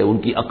نہیں ہے، ان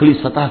کی عقلی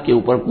سطح کے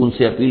اوپر ان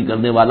سے اپیل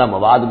کرنے والا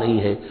مواد نہیں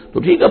ہے، تو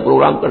ٹھیک ہے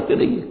پروگرام کرتے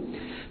رہیے،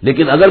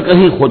 لیکن اگر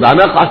کہیں خدا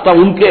نہ خواستہ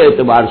ان کے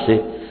اعتبار سے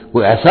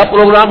کوئی ایسا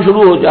پروگرام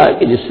شروع ہو جائے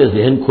کہ جس سے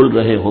ذہن کھل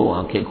رہے ہوں،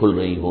 آنکھیں کھل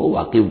رہی ہوں،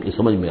 واقعی ان کی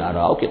سمجھ میں آ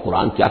رہا ہو کہ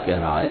قرآن کیا کہہ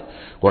رہا ہے،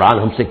 قرآن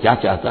ہم سے کیا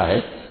چاہتا ہے،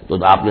 تو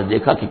آپ نے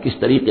دیکھا کہ کس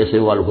طریقے سے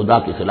وہ الہدا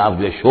کے خلاف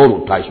جو ہے شور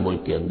اٹھا اس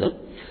ملک کے اندر،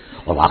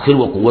 اور آخر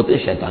وہ قوت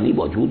شیطانی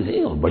موجود ہے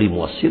اور بڑی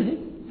مؤثر ہے،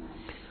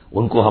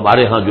 ان کو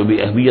ہمارے ہاں جو بھی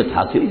اہمیت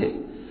حاصل ہے،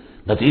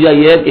 نتیجہ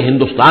یہ ہے کہ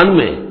ہندوستان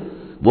میں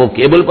وہ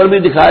کیبل پر بھی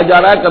دکھایا جا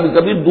رہا ہے، کبھی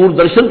کبھی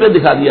دوردرشن پہ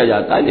دکھا دیا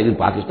جاتا ہے، لیکن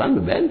پاکستان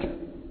میں بین ہے،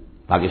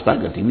 پاکستان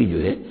کا ٹی وی جو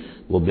ہے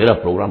وہ میرا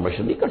پروگرام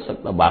نشر نہیں کر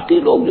سکتا، باقی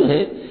لوگ جو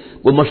ہیں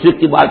کوئی مشرق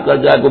کی بات کر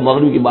جائے، کوئی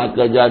مغرب کی بات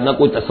کر جائے، نہ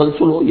کوئی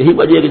تسلسل ہو، یہی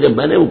وجہ ہے کہ جب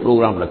میں نے وہ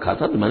پروگرام رکھا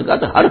تھا تو میں نے کہا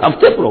تھا ہر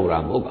ہفتے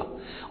پروگرام ہوگا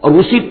اور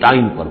اسی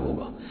ٹائم پر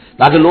ہوگا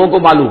تاکہ لوگوں کو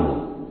معلوم ہو،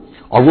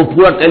 اور وہ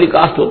پورا ٹیلی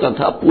کاسٹ ہوتا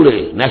تھا پورے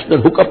نیشنل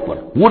ہک اپ پر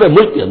پورے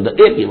ملک کے اندر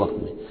ایک ہی وقت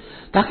میں،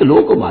 تاکہ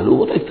لوگوں کو معلوم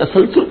ہوتا ہے اس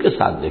تسلسل کے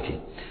ساتھ دیکھیں،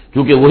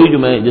 کیونکہ وہی جو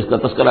میں جس کا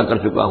تذکرہ کر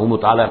چکا ہوں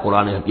مطالعہ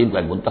قرآن حکیم کا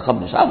ایک منتخب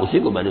نصاب، اسی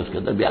کو میں نے اس کے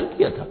اندر بیان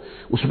کیا تھا،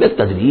 اس میں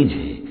تدریج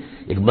ہے،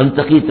 ایک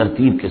منطقی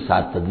ترتیب کے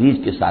ساتھ، تدریج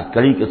کے ساتھ،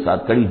 کڑی کے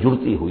ساتھ کڑی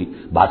جڑتی ہوئی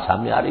بات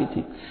سامنے آ رہی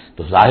تھی،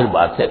 تو ظاہر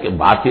بات ہے کہ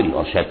باطل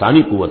اور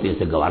شیطانی قوتیں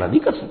اسے گوارا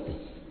نہیں کر سکتی۔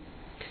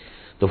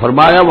 تو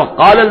فرمایا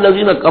وقال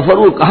الذین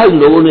کفروا، کہا ان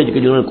لوگوں نے کہ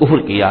جنہوں نے کفر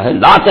کیا ہے،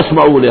 لا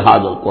تسمعوا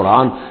لهذا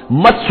القرآن،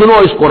 مت سنو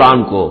اس قرآن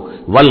کو،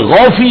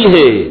 والغوا فیہ،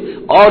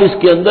 اور اس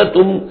کے اندر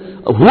تم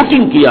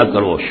ہوٹنگ کیا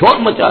کرو، شور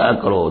مچایا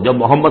کرو، جب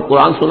محمد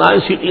قرآن سنائے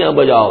سیٹیاں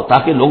بجاؤ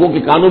تاکہ لوگوں کے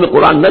کانوں میں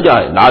قرآن نہ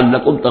جائے،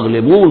 لعلکم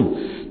تغلبون،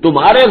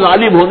 تمہارے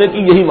غالب ہونے کی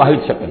یہی واحد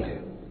شکل ہے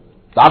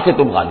تاکہ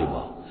تم غالب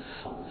ہو،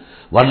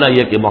 ورنہ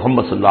یہ کہ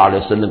محمد صلی اللہ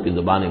علیہ وسلم کی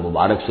زبان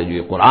مبارک سے جو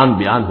یہ قرآن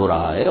بیان ہو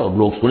رہا ہے اور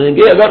لوگ سنیں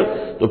گے اگر،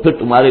 تو پھر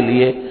تمہارے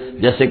لیے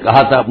جیسے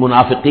کہا تھا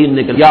منافقین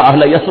نے کہ یا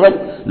اہل یثرب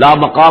لا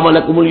مقام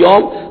لکم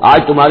اليوم، آج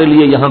تمہارے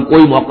لیے یہاں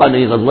کوئی موقع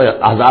نہیں، غزوہ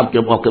احزاب کے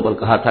موقع پر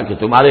کہا تھا کہ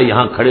تمہارے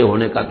یہاں کھڑے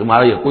ہونے کا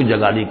تمہارا یہ کوئی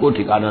جگہ نہیں، کوئی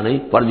ٹھکانہ نہیں،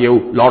 فرجعوا،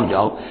 لوٹ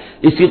جاؤ۔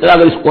 اسی طرح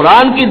اگر اس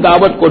قرآن کی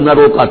دعوت کو نہ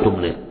روکا تم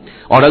نے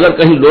اور اگر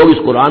کہیں لوگ اس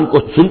قرآن کو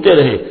سنتے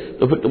رہے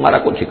تو پھر تمہارا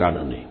کوئی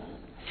ٹھکانہ نہیں.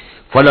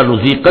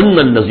 فَلَنُذِيقَنَّ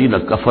الَّذِينَ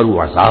كَفَرُوا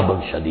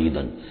عَذَابًا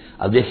شَدِيدًا.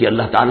 اب دیکھیے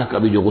اللہ تعالیٰ کا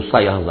بھی جو غصہ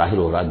یہاں ظاہر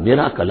ہو رہا ہے.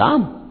 میرا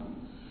کلام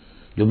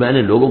جو میں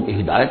نے لوگوں کی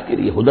ہدایت کے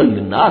لیے ہدی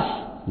للناس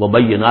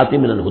وبینات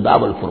من الہدی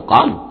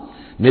والفرقان،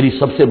 میری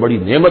سب سے بڑی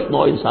نعمت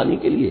نوع انسانی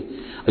کے لیے،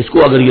 اس کو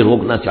اگر یہ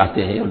روکنا چاہتے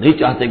ہیں اور نہیں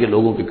چاہتے کہ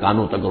لوگوں کے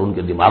کانوں تک اور ان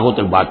کے دماغوں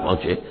تک بات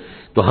پہنچے،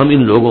 تو ہم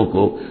ان لوگوں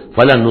کو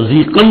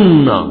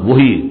فَلَنُذِيقَنَّ،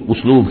 وہی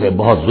اسلوب ہے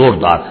بہت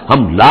زوردار، ہم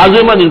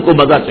لازماً ان کو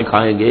مزہ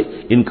چکھائیں گے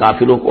ان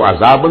کافروں کو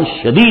عذابًا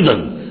شدیداً،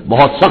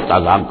 بہت سخت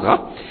عذاب کا.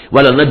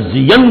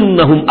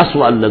 وَلَنَجْزِيَنَّهُمْ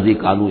أَسْوَأَ الَّذِي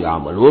كَانُوا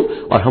يَعْمَلُونَ،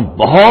 اور ہم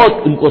بہت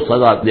ان کو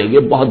سزا دیں گے،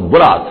 بہت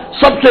برا،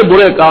 سب سے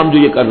برے کام جو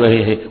یہ کر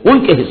رہے ہیں ان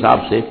کے حساب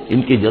سے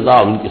ان کی جزا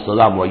اور ان کی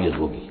سزا معین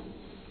ہوگی.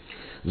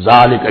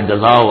 ذَلِكَ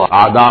جَزَاءُ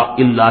أَعْدَاءِ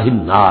اللَّهِ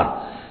النَّارُ،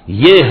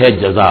 یہ ہے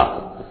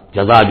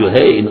جزا جو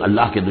ہے ان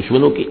اللہ کے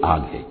دشمنوں کی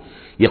آگ ہے.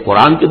 یہ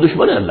قرآن کے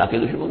دشمن ہے، اللہ کے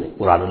دشمن ہے،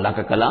 قرآن اللہ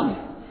کا کلام ہے.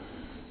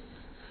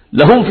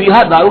 لَهُمْ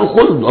فِيهَا دَارُ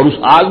الْخُلْدِ، اور اس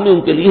آگ میں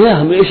ان کے لیے ہے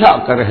ہمیشہ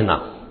کا رہنا.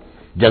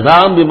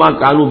 جزاء بما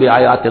كانوا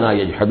بآياتنا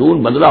يجحدون،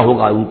 بدلہ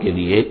ہوگا ان کے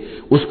لیے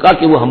اس کا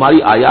کہ وہ ہماری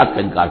آیات کا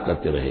انکار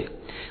کرتے رہے.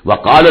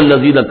 وقال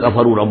الذين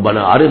كفروا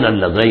ربنا ارنا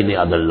الذين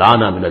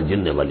اضلانا من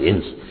الجن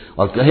والانس،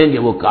 اور کہیں گے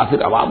وہ کافر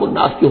عوام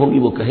الناس کی ہوں گی،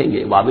 وہ کہیں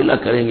گے واویلا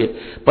کریں گے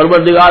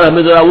پروردگار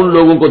ہمیں ذرا ان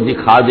لوگوں کو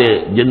دکھا دے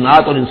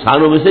جنات اور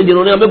انسانوں میں سے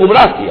جنہوں نے ہمیں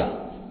گمراہ کیا،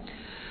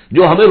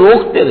 جو ہمیں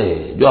روکتے رہے،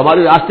 جو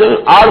ہمارے راستے میں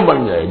آڑ بن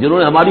گئے، جنہوں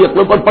نے ہماری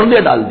عقلوں پر پردے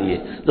ڈال دیے،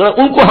 ذرا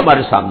ان کو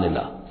ہمارے سامنے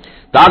لا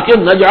تاکہ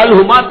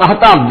نجعلہما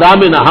تحت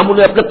اقدامنا، ہم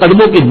انہیں اپنے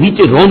قدموں کے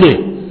نیچے رونے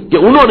کہ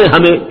انہوں نے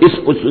ہمیں اس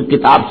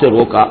کتاب سے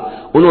روکا،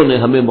 انہوں نے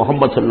ہمیں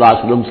محمد صلی اللہ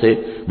علیہ وسلم سے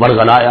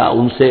ورغلایا،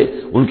 ان سے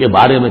ان کے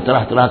بارے میں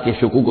طرح طرح کے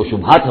شکوک و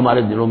شبہات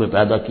ہمارے دلوں میں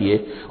پیدا کیے،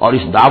 اور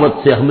اس دعوت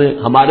سے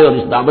ہمارے اور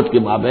اس دعوت کے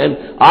مابین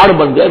آڑ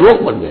بن گئے، روک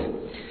بن گئے.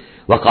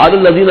 وقال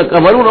الذين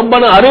كفروا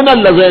ربنا ارنا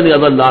الذين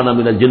اضلانا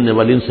من الجن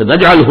والانس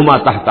نجعلهما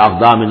تحت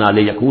اقدامنا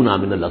ليكونا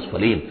من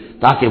الاسفلين،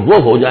 تاکہ وہ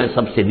ہو جائیں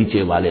سب سے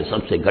نیچے والے،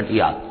 سب سے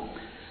گھٹیا.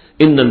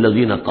 ان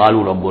الذين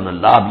قالوا ربنا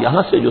اللہ، اب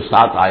یہاں سے جو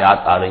 7 آیات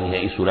آ رہی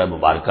ہیں اس سورہ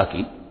مبارکہ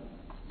کی،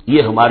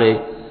 یہ ہمارے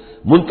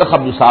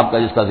منتخب نصاب کا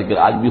جس کا ذکر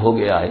آج بھی ہو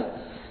گیا ہے،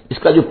 اس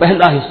کا جو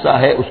پہلا حصہ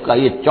ہے اس کا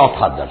یہ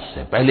چوتھا درس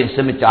ہے. پہلے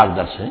حصے میں 4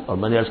 درس ہیں، اور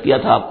میں نے عرض کیا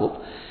تھا آپ کو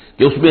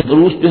کہ اس میں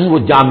دروس جو ہے وہ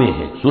جامع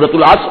ہے. سورۃ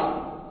العصر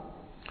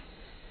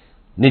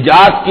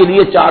نجات کے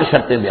لیے 4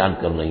 شرطیں بیان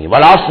کر رہی ہیں.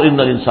 والعصر ان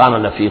الانسان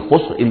لفی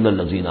خسر الا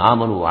الذین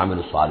آمنوا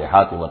وعملوا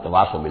الصالحات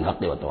وتواصوا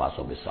بالحق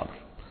وتواصوا بالصبر.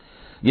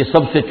 یہ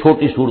سب سے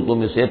چھوٹی صورتوں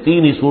میں سے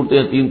 3 ہی صورتیں،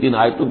 3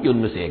 آیتوں کی، ان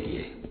میں سے ایک یہ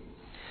ہے.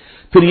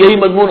 پھر یہی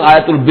مضمون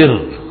آیت البر،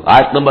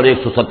 آیت نمبر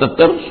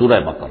 177 سورہ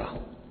بقرہ.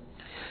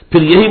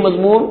 پھر یہی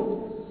مضمون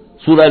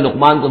سورہ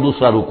لقمان کا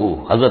دوسرا رکوع،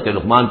 حضرت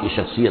لقمان کی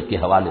شخصیت کے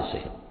حوالے سے،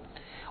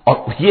 اور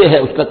یہ ہے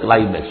اس کا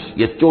کلائمیکس،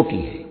 یہ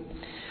چوٹی ہے.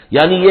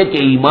 یعنی یہ کہ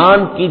ایمان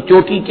کی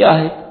چوٹی کیا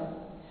ہے،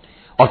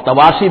 اور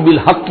تواصی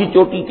بالحق کی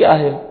چوٹی کیا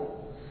ہے،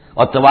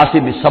 اور تواصی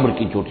بالصبر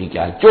کی چوٹی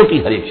کیا ہے. چوٹی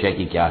ہر ایک شے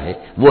کی کیا ہے،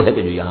 وہ ہے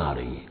کہ جو یہاں آ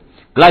رہی ہے،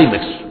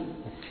 کلائمیکس.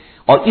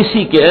 اور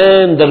اسی کے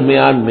عین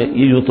درمیان میں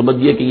یہ یوں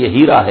سمجھیے کہ یہ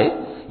ہیرا ہے،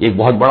 یہ ایک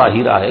بہت بڑا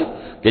ہیرا ہے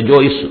کہ جو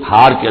اس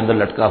ہار کے اندر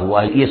لٹکا ہوا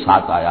ہے، یہ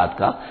 7 آیات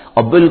کا،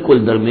 اور بالکل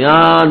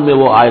درمیان میں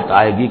وہ آیت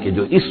آئے گی کہ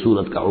جو اس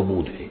سورت کا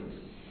عمود ہے.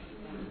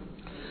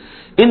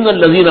 ان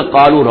الذین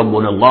قالوا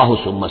ربنا اللہ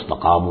ثم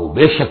استقاموا،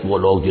 بے شک وہ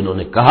لوگ جنہوں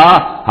نے کہا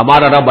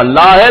ہمارا رب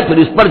اللہ ہے پھر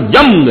اس پر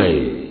جم گئے.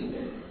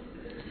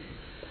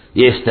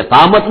 یہ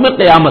استقامت میں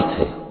قیامت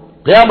ہے،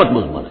 قیامت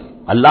مضمر ہے.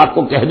 اللہ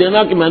کو کہہ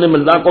دینا کہ میں نے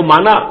اللہ کو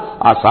مانا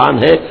آسان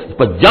ہے، اس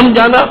پر جم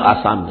جانا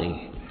آسان نہیں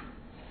ہے.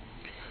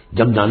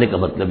 جم جانے کا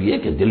مطلب یہ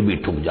کہ دل بھی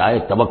ٹھک جائے،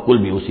 توکل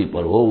بھی اسی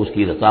پر ہو، اس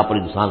کی رضا پر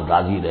انسان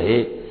راضی رہے،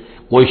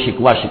 کوئی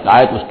شکوہ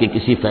شکایت اس کے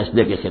کسی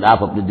فیصلے کے خلاف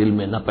اپنے دل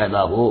میں نہ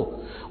پیدا ہو،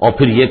 اور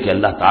پھر یہ کہ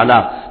اللہ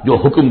تعالیٰ جو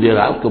حکم دے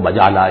رہا ہے اس کو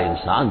بجا لائے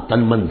انسان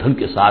تن من دھن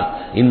کے ساتھ.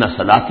 ان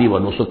صلاتی و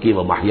نسکی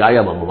و محیای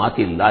و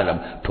مماتی للہ رب.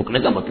 ٹھکنے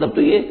کا مطلب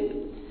تو یہ.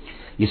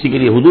 اسی کے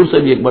لیے حضور سے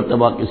بھی ایک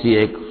مرتبہ کسی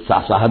ایک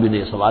صاحب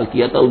نے سوال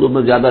کیا تھا. حضور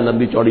میں زیادہ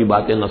لمبی چوڑی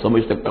باتیں نہ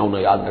سمجھ سکتا ہوں، نہ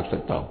یاد رکھ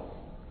سکتا ہوں،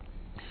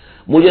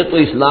 مجھے تو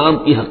اسلام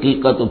کی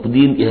حقیقت اور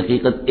دین کی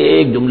حقیقت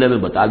ایک جملے میں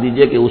بتا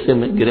دیجئے کہ اسے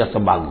میں گرہ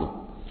سنبھال دوں.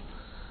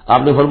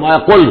 آپ نے فرمایا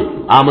قل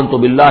آمنت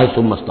باللہ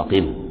ثم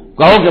استقیم،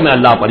 کہو کہ میں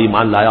اللہ پر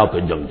ایمان لایا اور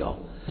پھر جم جاؤ.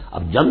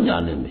 اب جم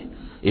جانے میں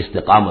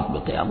استقامت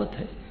میں قیامت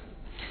ہے.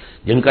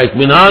 جن کا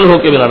اطمینان ہو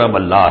کہ میرا رب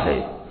اللہ ہے،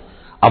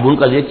 اب ان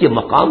کا دیکھیے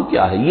مقام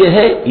کیا ہے. یہ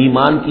ہے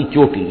ایمان کی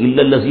چوٹی،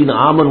 الا الذین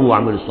آمنوا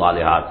وعملوا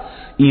الصالحات.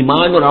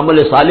 ایمان اور عمل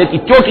صالح کی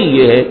چوٹی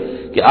یہ ہے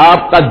کہ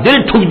آپ کا دل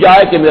ٹھک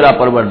جائے کہ میرا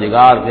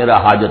پروردگار، میرا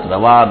حاجت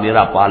روا،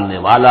 میرا پالنے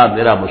والا،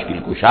 میرا مشکل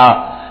کشا،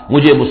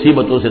 مجھے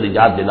مصیبتوں سے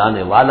نجات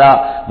دلانے والا،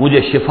 مجھے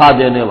شفا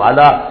دینے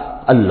والا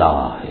اللہ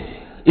ہے.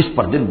 اس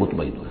پر دل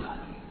مطمئن ہو جائے.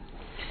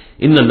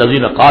 ان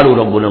الذین قالوا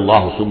ربنا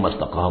اللہ ثم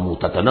استقاموا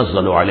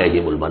تتنزل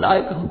علیہم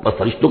الملائکہ، ان پر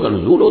فرشتوں کا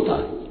نزول ہوتا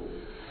ہے.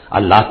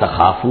 اللہ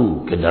تخافوا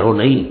کہ ڈرو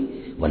نہیں،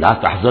 ولا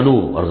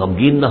تحزنوا اور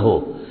غمگین نہ ہو،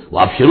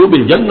 وابشروا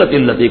بالجنۃ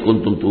التي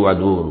کنتم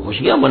توعدون،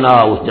 خوشیاں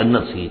مناؤ اس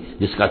جنت سے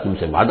جس کا تم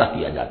سے وعدہ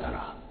کیا جاتا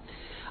رہا.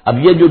 اب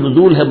یہ جو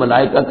نزول ہے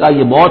ملائکہ کا،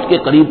 یہ موت کے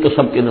قریب تو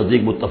سب کے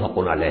نزدیک متفق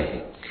علیہ ہے،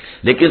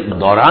 لیکن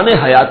دوران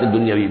حیات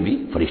دنیاوی بھی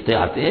فرشتے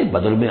آتے ہیں،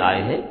 بدر میں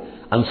آئے ہیں،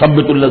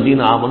 انثبت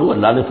الذین آمنوا،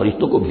 اللہ نے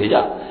فرشتوں کو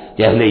بھیجا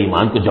کہ اہل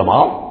ایمان کو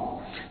جماؤ،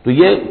 تو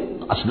یہ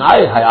اثناء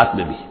حیات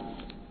میں بھی۔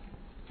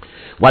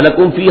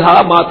 وَلَكُمْ فِيهَا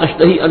مَا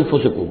تَشْتَهِي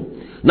أَنفُسُكُمْ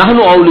نَحْنُ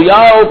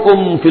أَوْلِيَاؤُكُمْ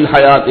فِي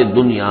الْحَيَاةِ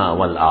الدُّنْيَا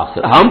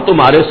وَالْآخِرَةِ، ہم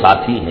تمہارے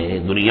ساتھی ہیں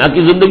دنیا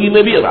کی زندگی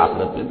میں بھی اور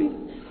آخرت میں بھی۔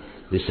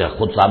 اس سے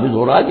خود ثابت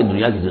ہو رہا ہے کہ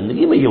دنیا کی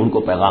زندگی میں یہ ان کو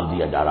پیغام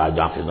دیا جا رہا ہے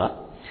جافظہ۔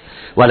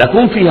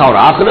 وَلَكُمْ فِيهَا، اور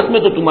آخرت میں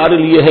تو تمہارے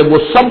لیے ہے وہ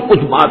سب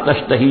کچھ مَا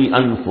تَشْتَهِي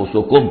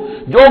أَنفُسُكُمْ،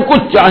 جو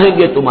کچھ چاہیں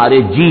گے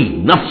تمہارے جی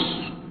نفس،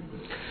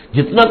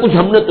 جتنا کچھ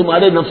ہم نے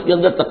تمہارے نفس کے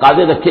اندر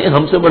تقاضے رکھے ہیں،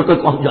 ہم سے بڑھ کر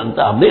کون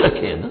جانتا، ہم نہیں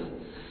رکھے ہیں نا۔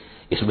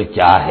 اس میں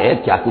کیا ہے،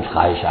 کیا کچھ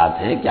خواہشات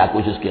ہیں، کیا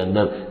کچھ اس کے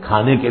اندر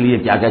کھانے کے لیے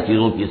کیا کیا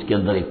چیزوں کی اس کے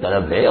اندر ایک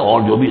طلب ہے، اور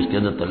جو بھی اس کے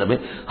اندر طلب ہے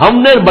ہم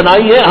نے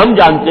بنائی ہے، ہم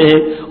جانتے ہیں،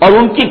 اور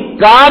ان کی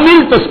کامل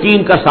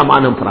تسکین کا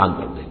سامان ہم فراہم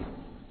کر دیں گے۔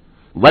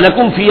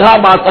 وَلَكُمْ فِيهَا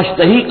مَا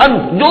تَشْتَهِي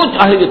أَنفُسُكُمْ، جو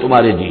چاہیں گے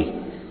تمہارے جی،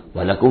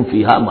 وَلَكُمْ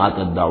فِيهَا مَا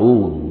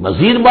تَدَّعُونَ،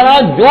 مزید بڑا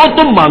جو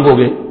تم مانگو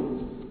گے۔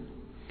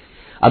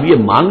 اب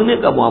یہ مانگنے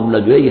کا معاملہ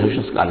جو ہے یہ ہر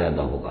شخص کا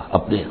علیحدہ ہوگا،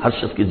 اپنے ہر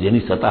شخص کی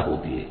ذہنی سطح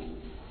ہوتی ہے۔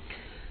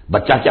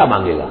 بچہ کیا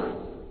مانگے گا،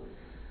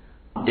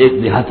 ایک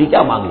دیہاتی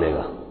کیا مانگ لے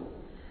گا،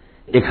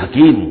 ایک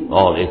حکیم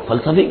اور ایک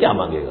فلسفی کیا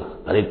مانگے گا،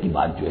 ہر ایک کی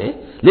بات جو ہے،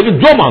 لیکن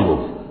جو مانگو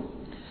گے،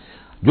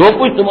 جو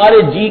کچھ تمہارے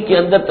جی کے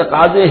اندر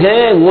تقاضے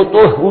ہیں وہ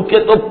تو ان کے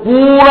تو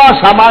پورا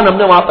سامان ہم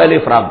نے وہاں پہلے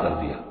فراہم کر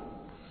دیا۔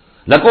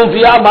 لَكُمْ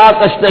فِيهَا مَا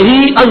تَشْتَهِي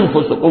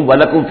أَنفُسُكُمْ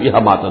وَلَكُمْ فِيهَا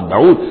مَا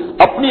تَدَّعُونَ،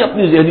 اپنی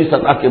اپنی ذہنی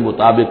سطح کے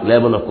مطابق،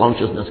 لیول آف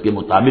کانشیسنس کے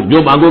مطابق جو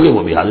مانگو گے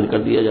وہ بھی حاضر کر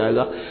دیا جائے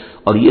گا،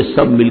 اور یہ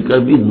سب مل کر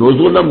بھی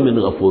نُزُلًا مِّن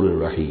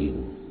غَفُورٍ رَحِيمٍ،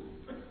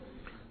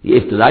 یہ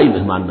ابتدائی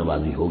مہمان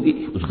نوازی ہوگی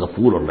اس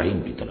غفور اور رحیم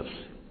کی طرف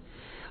سے۔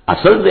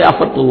 اصل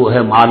ضیافت تو وہ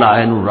ہے مَا لَا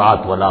عَيْنٌ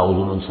رَأَتْ وَلَا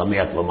أُذُنٌ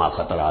سَمِعَتْ وَمَا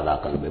خَطَرَ عَلَىٰ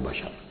قَلْبِ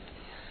بَشَرٍ،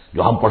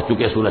 جو ہم پڑھ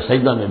چکے سورہ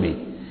سجدہ میں بھی،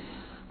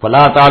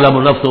 فَلَا تَعْلَمُ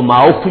نَفْسٌ مَا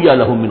أُخْفِيَ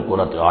لَهُم مِّن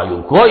قُرَّةِ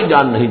أَعْيُنٍ، کوئی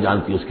جان نہیں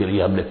جانتی اس کے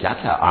لیے ہم نے کیا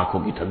کیا آنکھوں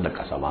کی ٹھنڈک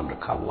کا سامان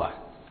رکھا ہوا ہے۔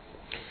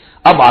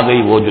 اب آ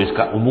گئی وہ جو اس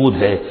کا عمود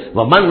ہے،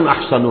 وَمَنْ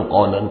أَحْسَنُ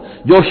قَوْلًا،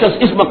 جو شخص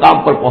اس مقام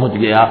پر پہنچ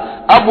گیا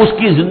اب اس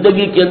کی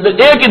زندگی کے اندر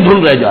ایک ہی دھن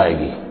رہ جائے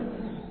گی،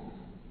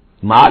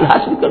 مال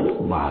حاصل کر لو،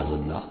 معاذ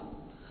اللہ،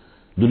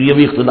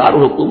 دنیاوی اقتدار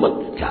اور حکومت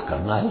کیا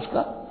کرنا ہے، اس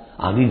کا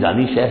آنی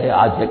جانی شے ہے،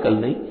 آج ہے کل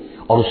نہیں،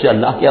 اور اس سے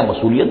اللہ کی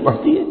مسئولیت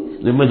بڑھتی ہے،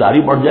 ذمہ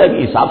داری بڑھ جائے گی،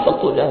 حساب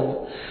سخت ہو جائے گا۔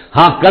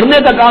 ہاں کرنے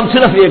کا کام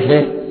صرف ایک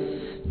ہے،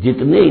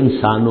 جتنے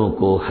انسانوں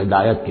کو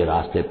ہدایت کے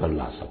راستے پر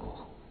لا سکو،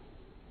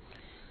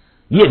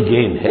 یہ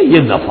گین ہے، یہ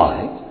نفع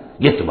ہے،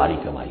 یہ تمہاری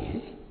کمائی ہے۔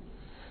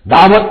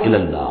 دعوت الی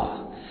اللہ،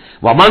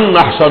 وَمَنْ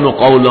أَحْسَنُ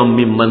قَوْلًا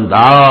مِّمَّنْ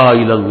دَعَا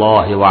إِلَى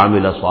اللَّهِ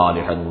وَعَمِلَ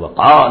صَالِحًا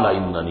وَقَالَ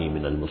إِنَّنِي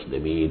مِنَ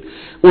الْمُسْلِمِينَ،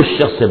 اس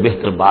شخص سے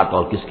بہتر بات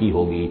اور کس کی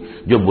ہوگی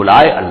جو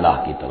بلائے اللہ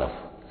کی طرف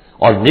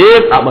اور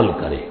نیک عمل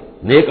کرے۔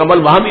 نیک عمل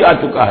وہاں بھی آ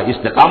چکا ہے،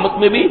 استقامت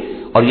میں بھی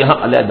اور یہاں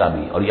علیحدہ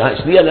بھی، اور یہاں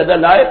اس لیے علیحدہ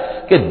لائے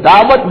کہ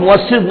دعوت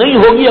مؤثر نہیں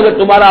ہوگی اگر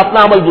تمہارا اپنا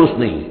عمل درست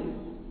نہیں ہے،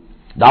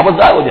 دعوت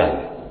ضائع ہو جائے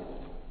گی،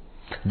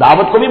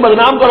 دعوت کو بھی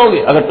بدنام کرو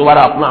گے اگر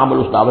تمہارا اپنا عمل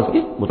اس دعوت کے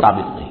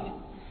مطابق نہیں ہے۔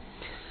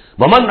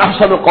 وَمَنْ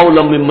أَحْسَنُ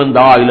قَوْلًا مِّمَّنْ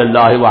دَعَا إِلَى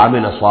اللَّهِ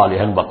وَعَمِلَ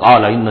صَالِحًا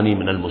وَقَالَ إِنَّنِي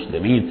مِنَ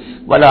الْمُسْلِمِينَ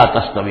وَلَا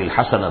تَسْتَوِي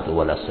الْحَسَنَةُ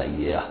وَلَا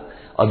السَّيِّئَةُ،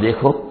 اور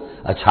دیکھو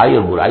اچھائی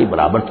اور برائی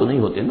برابر تو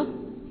نہیں ہوتے نا،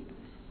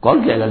 کون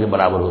کہے گا کہ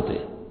برابر ہوتے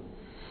ہیں؟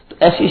 تو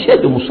ایسی شے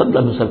جو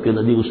مسلم ہے سب کے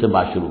نزدیک، اس سے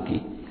بات شروع کی،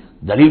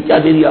 دلیل کیا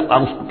دے دیا،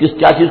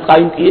 کیا چیز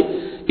قائم کی ہے،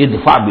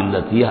 ادفع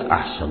باللتی ہی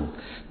احسن،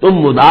 تم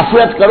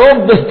مدافعت کرو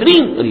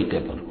بہترین طریقے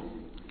پر،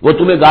 وہ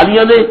تمہیں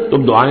گالیاں دے تم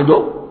دعائیں دو۔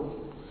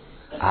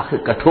 آخر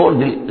کٹھور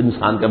دل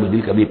انسان کا بھی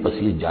دل کبھی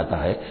پسیج جاتا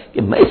ہے کہ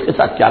میں اس کے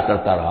ساتھ کیا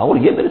کرتا رہا ہوں اور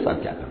یہ میرے ساتھ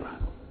کیا کر رہا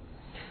ہے،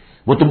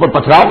 وہ تم پر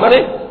پتھراؤ کرے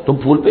تم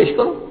پھول پیش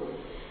کرو۔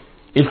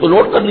 اس کو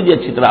نوٹ کر لیجیے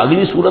اچھی طرح،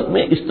 اگلی صورت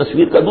میں اس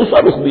تصویر کا دوسرا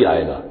رخ بھی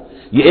آئے گا،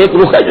 یہ ایک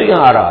رخ ہے جو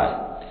یہاں آ رہا ہے،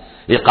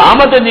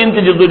 اقامت دین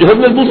کی جدوجہد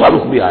میں دوسرا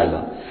رخ بھی آئے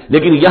گا،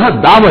 لیکن یہاں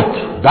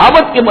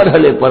دعوت کے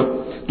مرحلے پر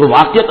تو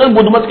واقعتاً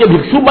بدھ مت کے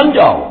بھکشو بن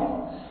جاؤ،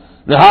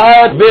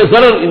 نہایت بے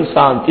ضرر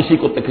انسان، کسی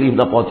کو تکلیف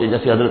نہ پہنچے،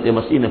 جیسے حضرت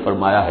مسیح نے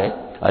فرمایا ہے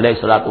علیہ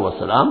الصلوۃ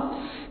والسلام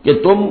کہ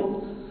تم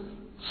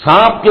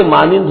سانپ کے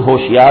مانند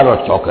ہوشیار اور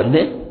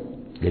چوکنے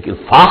لیکن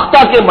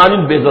فاختہ کے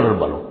مانند بے ضرر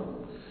بنو۔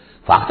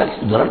 فاختہ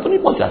کسی ضرر تو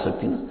نہیں پہنچا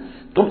سکتی نا،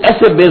 تم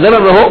ایسے بے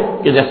ضرر رہو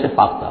کہ جیسے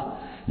فاختہ،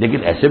 لیکن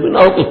ایسے بھی نہ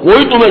ہو کہ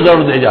کوئی تمہیں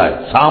ضرر دے جائے،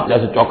 سانپ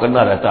جیسے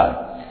چوکنا رہتا ہے،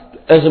 تو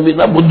ایسے بھی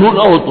نہ بدھو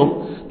نہ ہو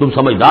تم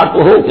سمجھدار تو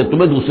ہو کہ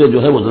تمہیں دوسرے جو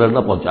ہے وہ ضرر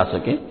نہ پہنچا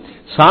سکیں،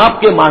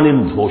 سانپ کے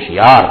مانند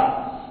ہوشیار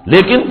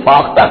لیکن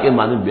فاختہ کے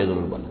مانند بے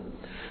ضرر بنو۔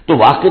 تو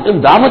واقعتاً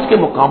دعوت کے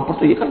مقام پر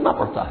تو یہ کرنا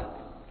پڑتا ہے،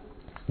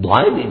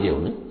 دعائیں دیجیے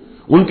انہیں،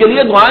 ان کے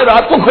لیے دعائیں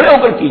رات کو کھڑے ہو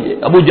کر کیجیے،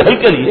 ابو جہل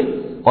کے لیے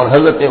اور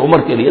حضرت عمر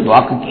کے لیے دعا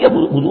کی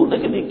حضور نے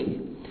کہ نہیں کی۔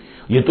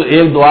 یہ تو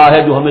ایک دعا ہے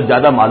جو ہمیں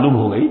زیادہ معلوم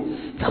ہو گئی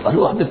کہ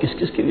معلوم آپ نے کس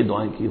کس کے لیے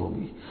دعائیں کی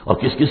ہوگی اور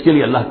کس کس کے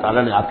لیے اللہ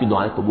تعالیٰ نے آپ کی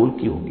دعائیں قبول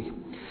کی ہوگی۔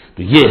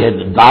 تو یہ ہے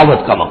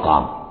دعوت کا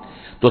مقام۔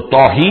 تو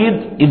توحید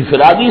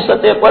انفرادی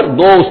سطح پر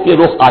دو اس کے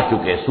رخ آ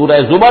چکے، سورہ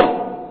زمر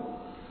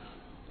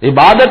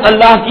عبادت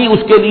اللہ کی،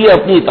 اس کے لیے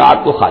اپنی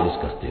اطاعت کو خالص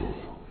کرتے ہوئے،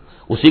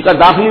 اسی کا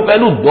داخلی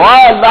پہلو دعا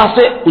اللہ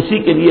سے اسی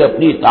کے لیے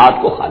اپنی اطاعت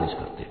کو خالص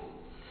کرتے ہیں۔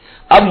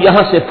 اب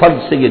یہاں سے فرد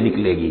سے یہ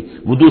نکلے گی،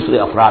 وہ دوسرے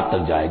افراد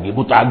تک جائے گی،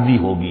 متعدی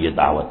ہوگی یہ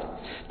دعوت،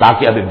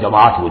 تاکہ اب ایک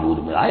جماعت وجود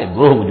میں آئے،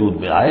 گروہ وجود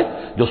میں آئے،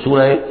 جو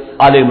سورہ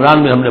آل عمران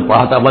میں ہم نے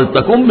پڑھا تھا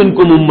وَلْتَكُن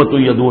مِّنكُمْ أُمَّةٌ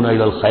يَدْعُونَ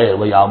إِلَى الْخَيْرِ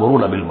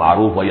وَيَأْمُرُونَ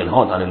بِالْمَعْرُوفِ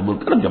وَيَنْهَوْنَ عَنِ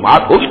الْمُنكَرِ،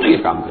 جماعت ہوگی تو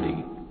یہ کام کرے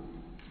گی۔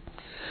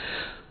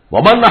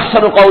 وَمَنْ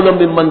أَحْسَنُ قَوْلًا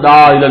مِّمَّنْ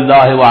دَعَا إِلَى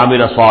اللَّهِ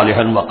وَعَمِلَ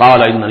صَالِحًا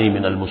وَقَالَ إِنَّنِي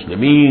مِنَ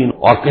الْمُسْلِمِينَ،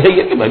 اور کہے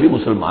یہ کہ میں بھی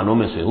مسلمانوں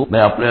میں سے ہوں،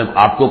 میں اپنے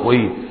آپ کو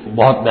کوئی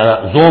بہت میرا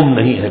زوم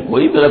نہیں ہے،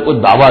 میرا کوئی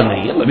دعویٰ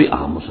نہیں ہے، میں بھی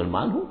عام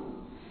مسلمان ہوں۔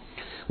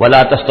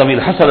 وَلَا تَسْتَوِي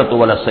الْحَسَنَةُ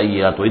وَلَا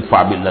السَّيِّئَةُ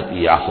ادْفَعْ بِالَّتِي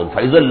هِيَ أَحْسَنُ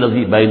فَإِذَا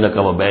الَّذِي بَيْنَكَ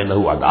وَبَيْنَهُ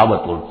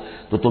عَدَاوَةٌ،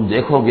 تو تم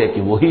دیکھو گے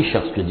کہ وہی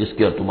شخص کے جس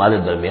کے اور تمہارے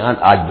درمیان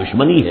آج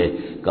دشمنی ہے،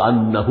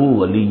 كَأَنَّهُ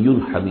وَلِيٌّ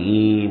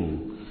حَمِيمٌ،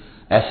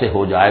 ایسے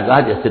ہو جائے گا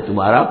جیسے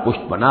تمہارا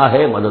پشت پناہ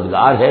ہے،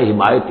 مددگار ہے،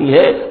 حمایتی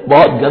ہے،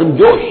 بہت گرم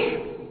جوش۔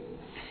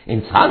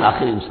 انسان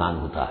آخر انسان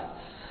ہوتا ہے،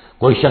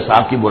 کوئی شخص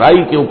آپ کی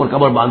برائی کے اوپر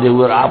کمر باندھے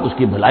ہوئے اور آپ اس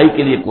کی بھلائی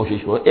کے لیے کوشش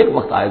ہو، ایک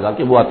وقت آئے گا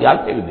کہ وہ ہتھیار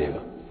پھینک دے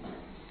گا۔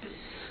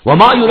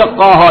 وما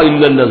يلقاها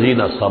الا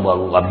الذين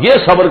صبروا، اب یہ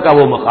صبر کا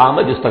وہ مقام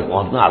ہے جس تک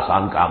پہنچنا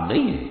آسان کام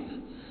نہیں ہے۔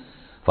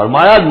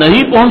 فرمایا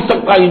نہیں پہنچ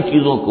سکتا ان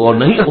چیزوں کو، اور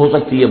نہیں ہو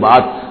سکتی یہ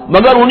بات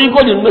مگر انہی کو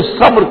جن میں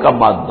صبر کا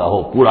مادہ ہو،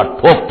 پورا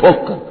ٹھوک ٹھوک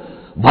کر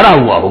بھرا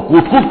ہوا ہو،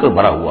 کوٹ کوٹ کر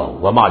بھرا ہوا ہو۔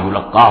 وما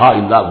يلقاها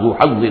الا ذو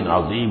حظ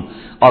عظیم،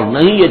 اور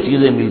نہیں یہ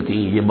چیزیں ملتی،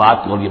 یہ بات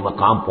اور یہ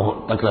مقام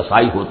تک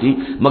رسائی ہوتی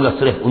مگر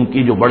صرف ان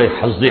کی جو بڑے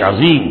حظ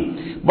عظیم،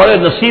 بڑے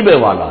نصیبے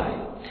والا ہے۔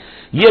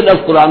 یہ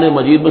لفظ قرآن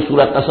مجید میں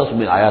سورہ قصص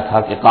میں آیا تھا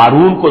کہ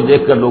قارون کو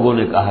دیکھ کر لوگوں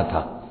نے کہا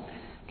تھا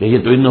کہ یہ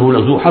تو انہ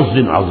لذو حظ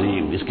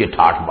عظیم، اس کے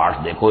ٹھاٹ باٹ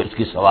دیکھو، اس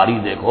کی سواری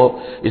دیکھو،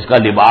 اس کا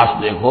لباس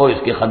دیکھو، اس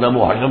کے قدم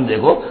و حجم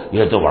دیکھو،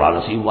 یہ تو بڑا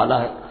نصیب والا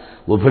ہے۔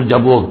 وہ پھر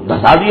جب وہ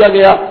دھسا دیا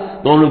گیا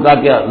تو انہوں نے کہا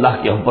کہ اللہ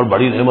کے ہم پر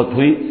بڑی نعمت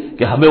ہوئی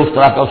کہ ہمیں اس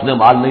طرح کا اس نے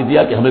مال نہیں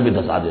دیا کہ ہمیں بھی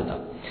دھسا دیتا۔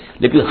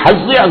 لیکن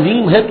حظ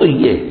عظیم ہے تو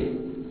یہ ہے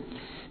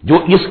جو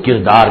اس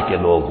کردار کے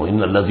لوگ ہوں،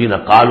 ان الذین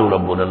قالوا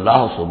ربنا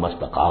اللہ ثم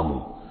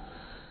استقاموا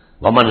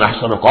ومن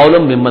احسن قولا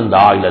ممن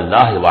دعا الى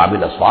اللہ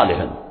وعمل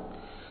صالحا،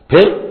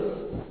 پھر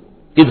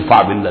ادفع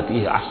بالتي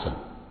هي احسن،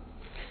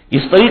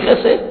 اس طریقے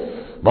سے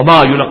وما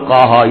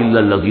يلقاها الا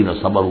الذين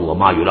صبروا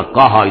وما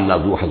يلقاها الا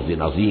ذو حظ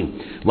عظیم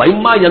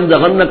واما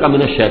ينزغنك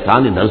من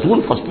الشیطان نزغ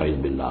فاستعذ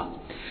بالله،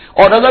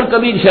 اور اگر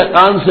کبھی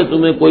شیطان سے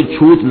تمہیں کوئی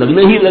چھوٹ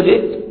لگنے ہی لگے،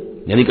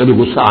 یعنی کبھی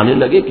غصہ آنے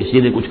لگے، کسی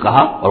نے کچھ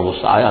کہا اور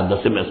غصہ آیا، اندر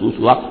سے محسوس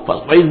ہوا،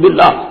 فاستعذ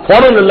بالله،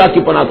 فوراً اللہ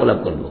کی پناہ طلب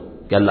کر لو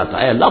کہ اللہ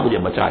تعالی اللہ مجھے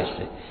بچا اس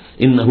سے،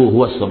 انہ هو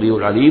السمیع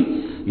العلیم۔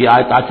 یہ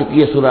آیت آ چکی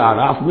ہے سورہ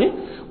اعراف میں،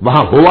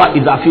 وہاں ہوا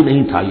اضافی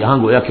نہیں تھا، یہاں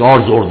گویا کہ اور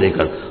زور دے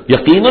کر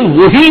یقیناً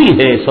وہی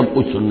ہے سب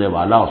کچھ سننے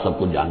والا اور سب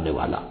کچھ جاننے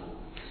والا۔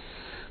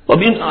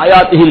 ومن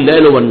آیاتہ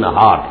اللیل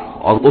والنہار،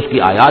 اور اس کی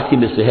آیات ہی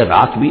میں سے ہے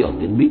رات بھی اور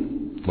دن بھی،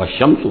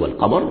 والشمس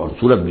والقمر، اور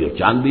سورج بھی اور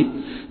چاند بھی،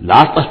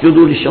 لا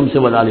تسجدوا للشمس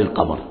ولا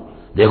للقمر،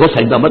 دیکھو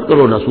سجدہ مت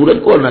کرو نہ سورج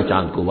کو اور نہ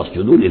چاند کو،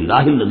 واسجدوا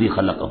للہ الذی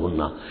خلقہن،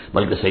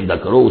 بلکہ سجدہ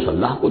کرو اس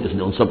اللہ کو جس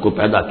نے ان سب کو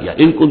پیدا کیا،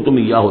 ان کنتم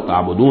ایاہ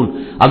تعبدون،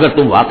 اگر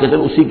تم واقعتاً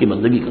اسی کی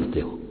بندگی کرتے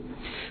ہو۔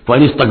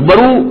 فإن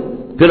استکبروا،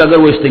 پھر اگر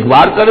وہ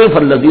استکبار کریں،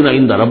 فالذین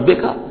عند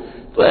ربک،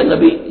 تو اے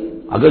نبی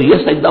اگر یہ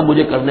سجدہ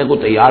مجھے کرنے کو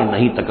تیار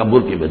نہیں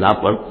تکبر کی بنا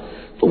پر،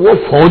 تو وہ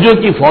فوجوں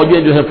کی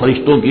فوجیں جو ہیں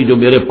فرشتوں کی جو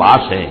میرے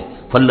پاس ہیں،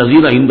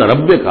 فالذین عند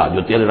ربک،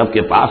 جو تیرے رب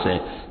کے پاس ہیں،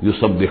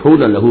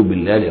 یسبحون لہ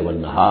باللیل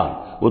والنہار،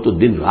 وہ تو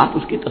دن رات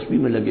اس کی تسبیح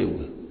میں لگے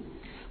ہوئے۔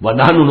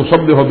 وَنَحْنُ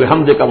نُسَبِّحُ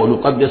بِحَمْدِكَ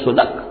وَنُقَدِّسُ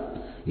لَكَ،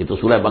 یہ تو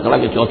سورہ بقرہ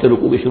کے چوتھے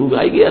رکوع کے شروع میں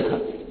آئی گیا تھا۔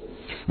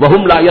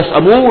 وَهُمْ لَا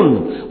يَسْأَمُونَ،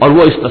 اور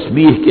وہ اس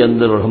تسبیح کے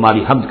اندر اور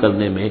ہماری حمد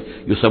کرنے میں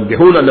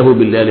یسبحون لہ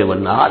باللیل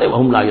والنہار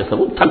وَهُمْ لَا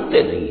يَسْأَمُونَ، تھکتے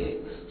نہیں ہیں،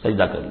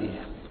 سجدہ کر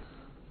لیجیے۔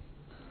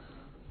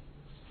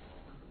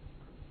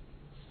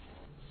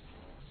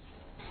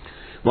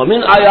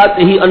 وَمِنْ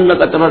آیَاتِهِ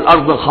أَنَّكَ تَرَى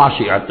الْأَرْضَ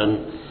خَاشِعَةً،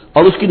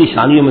 اور اس کی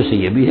نشانیوں میں سے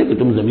یہ بھی ہے کہ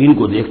تم زمین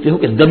کو دیکھتے ہو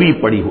کہ دبی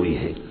پڑی ہوئی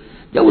ہے،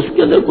 جب اس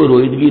کے اندر کوئی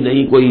روئیدگی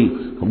نہیں، کوئی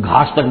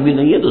گھاس تک بھی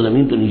نہیں ہے تو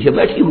زمین تو نیچے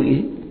بیٹھی ہوئی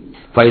ہے۔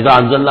 فَإِذَا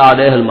أَنزَلْنَا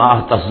عَلَيْهَا الْمَاءَ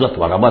اهْتَزَّتْ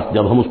وَرَبَتْ،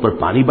 جب ہم اس پر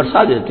پانی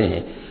برسا دیتے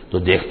ہیں تو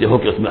دیکھتے ہو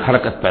کہ اس میں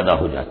حرکت پیدا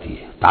ہو جاتی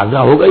ہے، تازہ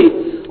ہو گئی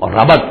اور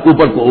ربت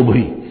اوپر کو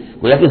ابھری،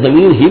 گویا کہ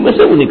زمین ہی میں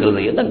سے وہ نکل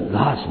رہی ہے نا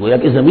گھاس، گویا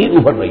کہ زمین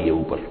ابھر رہی ہے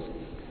اوپر۔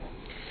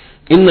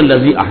 ان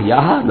الذی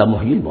احیاها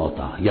لمحیی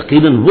الموتى،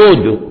 یقیناً وہ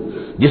جو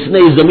جس نے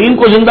اس زمین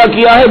کو زندہ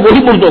کیا ہے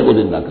وہی مردوں کو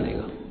زندہ کرے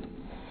گا۔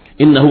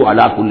 انہ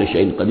علی کل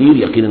شیء قدیر،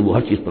 یقیناً وہ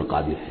ہر چیز پر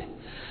قادر ہے۔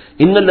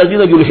 ان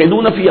الذین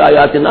یلحدون فی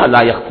آیاتنا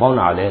لا یخفون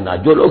علینا،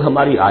 جو لوگ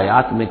ہماری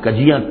آیات میں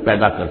کجیاں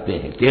پیدا کرتے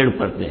ہیں، ٹیڑھ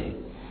پڑتے ہیں،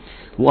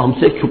 وہ ہم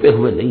سے چھپے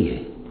ہوئے نہیں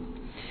ہیں۔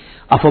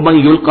 افمن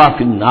یلقی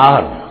فی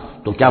النار،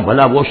 تو کیا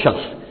بھلا وہ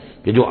شخص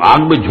کہ جو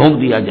آگ میں جھونک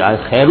دیا جائے،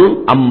 خیر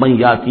ام من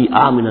یاتی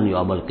آمنا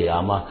یوم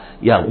القیامہ،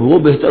 یا وہ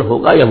بہتر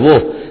ہوگا یا وہ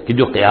کہ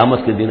جو قیامت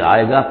کے دن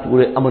آئے گا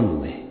پورے امن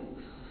میں۔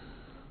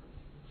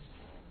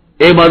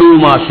 اعملوا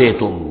ما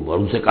شئتم، اور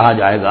ان سے کہا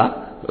جائے گا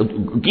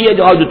کیے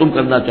جاؤ جو تم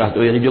کرنا چاہتے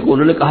ہو، یعنی جو کہ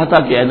انہوں نے کہا تھا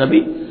کہ اے نبی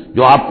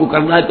جو آپ کو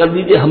کرنا ہے کر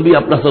دیجئے، ہم بھی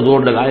اپنا سا زور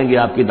لگائیں گے،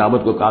 آپ کی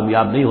دعوت کو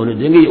کامیاب نہیں ہونے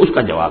دیں گے، یہ اس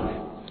کا جواب ہے۔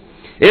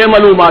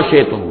 اعملوا ما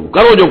شئتم،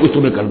 کرو جو کچھ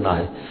تمہیں کرنا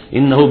ہے،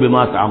 انہ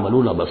بما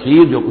تعملون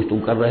بصیر، جو کچھ تم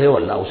کر رہے ہو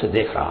اللہ اسے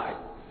دیکھ رہا ہے۔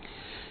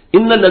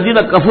 ان الذین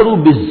کفروا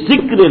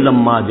بالذکر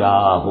لما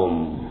جاءہم،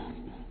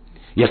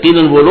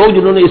 یقیناً وہ لوگ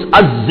جنہوں نے اس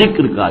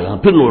الذکر کا، یہاں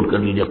پھر نوٹ کر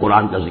لیجیے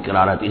قرآن کا ذکر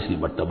آ رہا ہے تیسری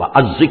مرتبہ،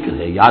 الذکر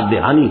ہے، یاد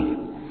دہانی ہے،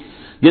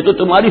 یہ تو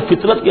تمہاری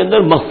فطرت کے اندر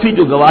مخفی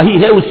جو گواہی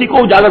ہے اسی کو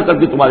اجاگر کر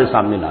کے تمہارے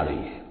سامنے لا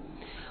رہی ہے۔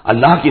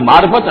 اللہ کی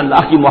معرفت،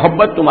 اللہ کی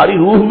محبت تمہاری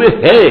روح میں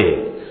ہے،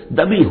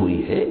 دبی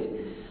ہوئی ہے،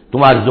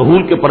 تمہارے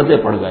ظہور کے پردے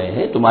پڑ گئے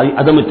ہیں، تمہاری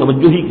عدم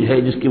توجہی ہے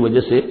جس کی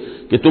وجہ سے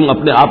کہ تم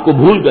اپنے آپ کو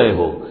بھول گئے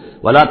ہو۔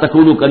 ولا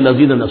تکونوا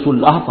کالذین نسوا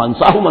اللہ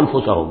فانساہم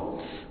انفسہم،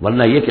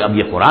 ورنہ یہ کہ اب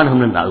یہ قرآن ہم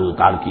نے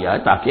اتار کیا ہے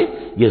تاکہ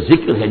یہ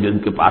ذکر ہے جو ان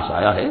کے پاس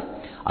آیا ہے،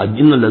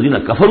 ان الذین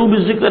کفروا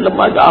بالذکر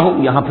لما جاءہم،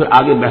 یہاں پھر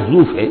آگے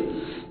محذوف ہے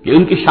کہ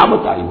ان کی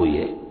شامت آئی ہوئی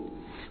ہے۔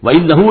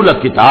 وَإِنَّهُ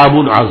لَكِتَابٌ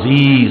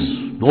عَزِیزٌ،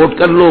 نوٹ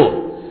کر لو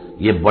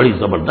یہ بڑی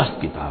زبردست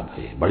کتاب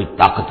ہے، بڑی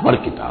طاقتور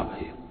کتاب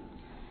ہے۔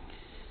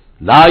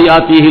 لا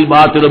یاتیہ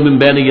الباطل من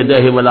بین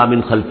یدیہ ولا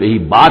من خلفہ،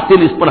 باطل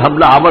اس پر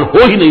حملہ آور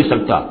ہو ہی نہیں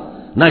سکتا،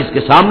 نہ اس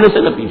کے سامنے سے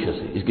نہ پیچھے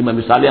سے۔ اس کی میں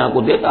مثالیں آپ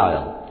کو دیتا آیا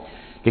ہوں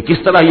کہ کس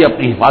طرح یہ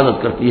اپنی حفاظت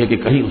کرتی ہے کہ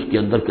کہیں اس کے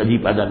اندر کجی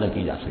پیدا نہ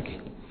کی جا سکے۔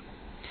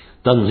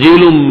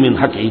 تنزیل من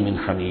حکیم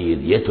حمید،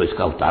 یہ تو اس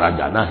کا اتارا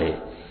جانا ہے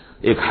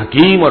ایک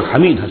حکیم اور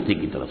حمید ہستی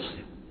کی طرف سے۔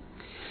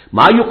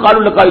 ما یقال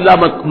لک الا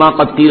ما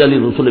قد قیل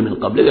للرسل من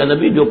قبل، اے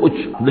نبی جو کچھ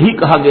نہیں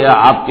کہا گیا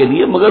آپ کے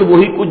لیے مگر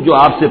وہی کچھ جو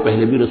آپ سے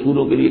پہلے بھی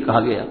رسولوں کے لیے کہا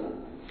گیا۔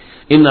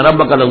 ان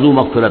ربک لذو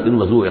مغفرۃ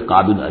وذو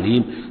عقاب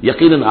علیم،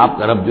 یقیناً آپ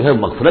کا رب جو ہے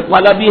مغفرت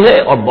والا بھی ہے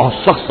اور بہت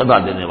سخت سزا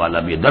دینے والا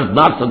بھی ہے،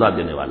 دردناک سزا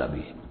دینے والا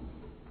بھی ہے۔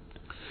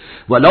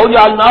 وَلَوْ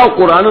جَعَلْنَاهُ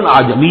قُرْآنًا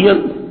عَجَمِيًّا،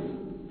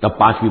 تب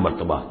پانچویں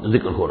مرتبہ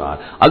ذکر ہو رہا ہے،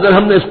 اگر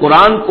ہم نے اس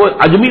قرآن کو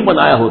عجمی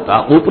بنایا ہوتا،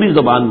 اوپری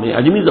زبان میں،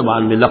 عجمی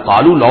زبان میں،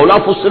 لَقَالُوا لَوْلَا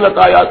فُصِّلَتْ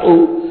آیَاتُهُ،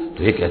 تو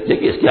یہ کہتے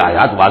کہ اس کی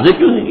آیات واضح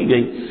کیوں نہیں کی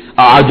گئی؟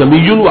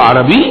 اعجمی و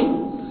عربی،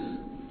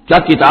 کیا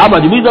کتاب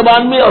عجمی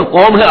زبان میں اور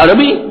قوم ہے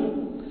عربی؟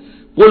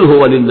 قل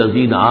هو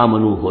للذین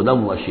آمنوا ھدی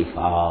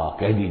وشفاء،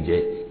 کہہ دیجئے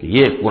کہ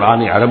یہ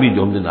قرآن عربی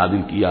جو ہم نے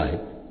نازل کیا ہے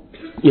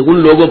یہ ان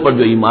لوگوں پر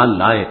جو ایمان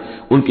لائیں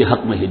ان کے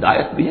حق میں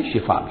ہدایت بھی ہے،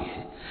 شفا بھی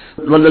ہے۔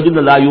 والذین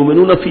لا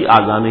یؤمنون فی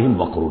آذانہم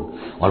وقر،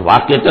 اور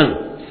واقعتاً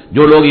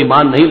جو لوگ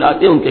ایمان نہیں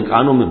لاتے ان کے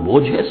کانوں میں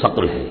بوجھ ہے،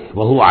 ثقل ہے،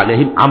 وہو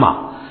علیہم عمی،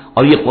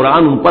 اور یہ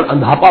قرآن ان پر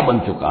اندھاپا بن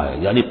چکا ہے،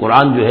 یعنی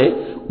قرآن جو ہے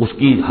اس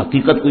کی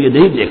حقیقت کو یہ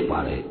نہیں دیکھ پا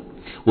رہے۔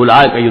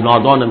 اولئک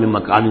ینادون من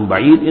مکان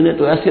بعید، انہیں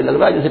تو ایسے لگ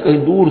رہا ہے جیسے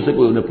کہیں دور سے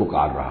کوئی انہیں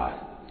پکار رہا ہے،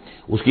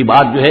 اس کی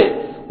بات جو ہے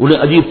انہیں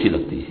عجیب سی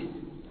لگتی ہے۔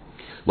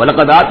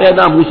 وَلَقَدْ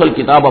آتَيْنَا مُوسَى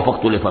الْكِتَابَ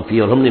فَاخْتُلِفَ فِيهِ،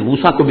 اور ہم نے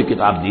موسیٰ کو بھی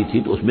کتاب دی تھی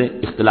تو اس میں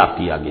اختلاف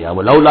کیا گیا۔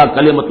 وَلَوْلَا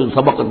كَلِمَةٌ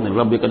سَبَقَتْ مِن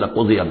رَّبِّكَ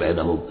لَقُضِيَ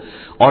بَيْنَهُمْ،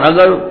 اور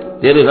اگر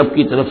تیرے رب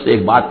کی طرف سے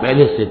ایک بات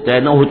پہلے سے طے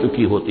نہ ہو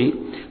چکی ہوتی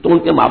تو ان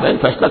کے مابین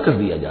فیصلہ کر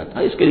دیا جاتا،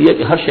 اس کے لیے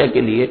کہ ہر شے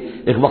کے لیے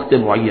ایک وقت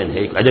معین ہے،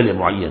 ایک اجل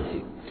معین ہے۔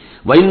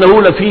 وَإِنَّهُ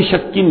لَفِي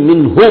شَكٍّ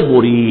مِّنْهُ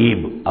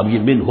مُرِيبٍ، اب یہ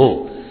من ہو،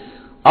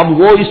 اب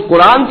وہ اس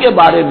قرآن کے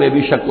بارے میں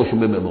بھی شک و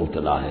شبے میں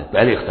مبتلا ہے،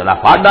 پہلے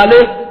اختلافات ڈالے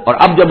اور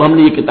اب جب ہم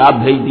نے یہ کتاب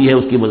بھیج دی ہے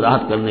اس کی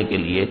وضاحت کرنے کے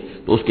لیے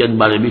تو اس کے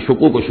بارے میں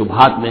شکوک و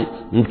شبہات میں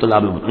مبتلا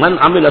ہے۔ من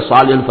عمل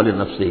صالحا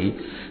فلنفسہ،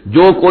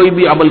 جو کوئی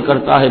بھی عمل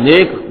کرتا ہے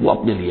نیک وہ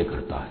اپنے لیے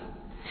کرتا ہے،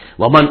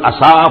 ومن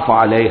اساء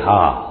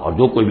فعلیہا، اور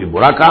جو کوئی بھی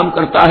برا کام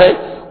کرتا ہے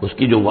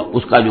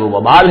اس کا جو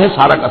وبال ہے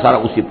سارا کا سارا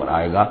اسی پر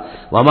آئے گا۔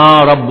 وما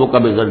ربک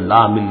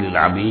بظلام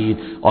للعبید،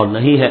 اور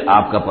نہیں ہے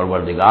آپ کا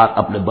پروردگار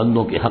اپنے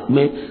بندوں کے حق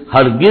میں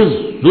ہرگز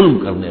ظلم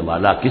کرنے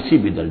والا کسی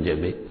بھی درجے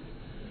میں۔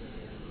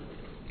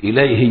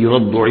 الیہ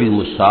یرد علم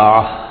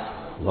الساعہ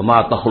وما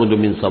تخرج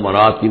من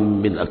ثمرات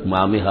من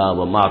اکمامها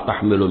وما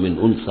تحمل من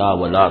انثى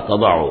ولا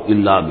تضع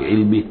الا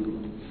بعلمه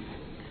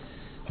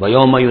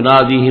وَيَوْمَ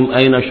يُنَادِيهِمْ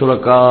أَيْنَ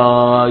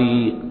شُرَكَائِي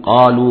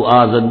قَالُوا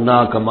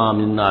آذَنَّاكَ مَا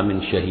مِنَّا مِنْ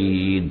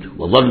شَهِيدٍ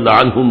وَضَلَّ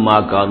عَنْهُمْ مَا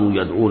كَانُوا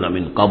يَدْعُونَ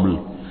مِنْ قَبْلُ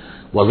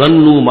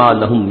وَظَنُّوا مَا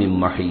لَهُمْ مِنْ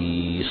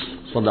مَحِيصٍ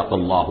صدق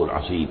اللہ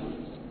العظیم۔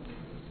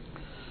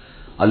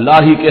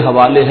 اللہ ہی کے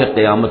حوالے ہے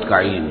قیامت کا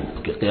علم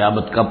کہ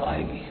قیامت کب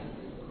آئے گی۔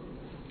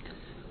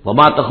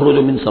 وَمَا تَخْرُجُ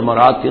مِنْ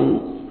ثَمَرَاتٍ،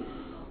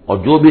 اور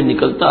جو بھی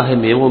نکلتا ہے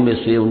میووں میں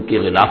سے ان کے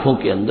غلافوں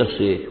کے اندر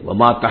سے،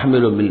 وَمَا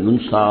تَحْمِلُ مِنْ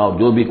أُنثىٰ، اور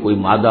جو بھی کوئی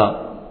مادہ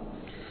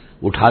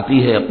اٹھاتی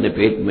ہے اپنے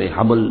پیٹ میں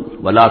حمل،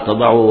 ولا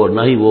تضع، اور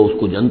نہ ہی وہ اس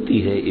کو جنتی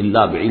ہے،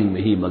 الا بعلم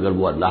ہی، مگر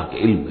وہ اللہ کے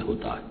علم میں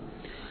ہوتا ہے۔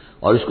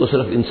 اور اس کو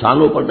صرف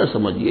انسانوں پر نہ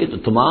سمجھیے، تو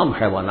تمام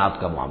حیوانات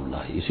کا معاملہ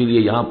ہے، اسی لیے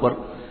یہاں پر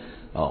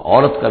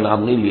عورت کا نام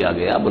نہیں لیا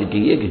گیا بلکہ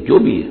یہ کہ جو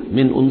بھی ہے،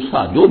 من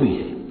انثیٰ، جو بھی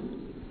ہے۔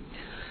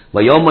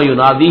 وَيَوْمَ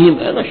يُنَادِيهِمْ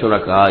أَيْنَ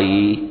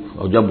شُرَكَائِي،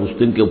 اور جب اس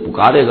دن کے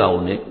پکارے گا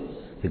انہیں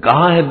کہ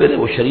کہاں ہے میرے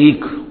وہ شریک،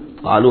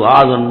 قَالُوا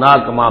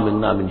آذَنَّاكَ مَا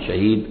مِنَّا مِنْ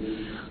شَهِيدٍ،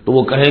 تو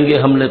وہ کہیں گے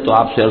ہم نے تو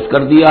آپ سے عرض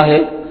کر دیا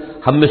ہے،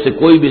 ہم میں سے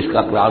کوئی بھی اس کا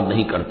اقرار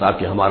نہیں کرتا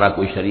کہ ہمارا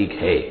کوئی شریک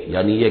ہے،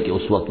 یعنی یہ کہ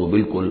اس وقت وہ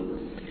بالکل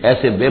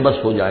ایسے بے بس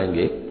ہو جائیں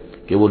گے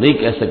کہ وہ نہیں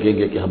کہہ سکیں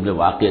گے کہ ہم نے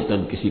واقعتاً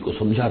کسی کو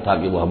سمجھا تھا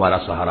کہ وہ ہمارا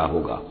سہارا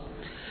ہوگا۔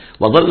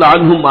 وَضَلَّ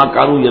عَنْهُمْ مَا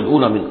كَانُوا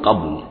يَدْعُونَ مِنْ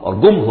قَبْلُ، اور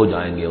گم ہو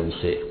جائیں گے ان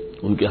سے،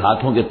 ان کے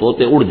ہاتھوں کے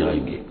طوطے اڑ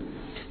جائیں گے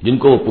جن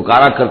کو وہ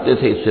پکارا کرتے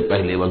تھے اس سے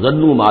پہلے۔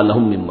 وَظَنُّوا مَا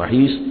لَهُم مِّن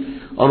مَحِيصٍ،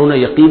 اور انہیں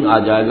یقین آ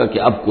جائے گا کہ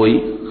اب کوئی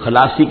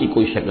خلاصی کی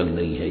کوئی شکل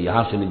نہیں ہے،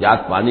 یہاں سے نجات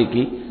پانے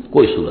کی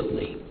کوئی صورت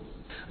نہیں۔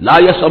 لا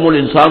یسم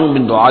الانسان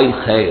من دعاء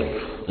الخیر،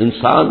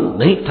 انسان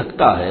نہیں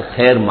تھکتا ہے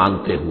خیر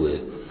مانگتے ہوئے،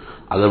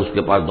 اگر اس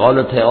کے پاس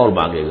دولت ہے اور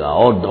مانگے گا،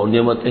 اور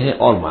نعمتیں ہیں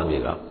اور مانگے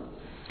گا۔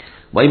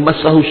 وَإِن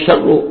مَسَّهُ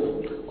الشَّرُّ،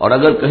 اور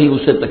اگر کہیں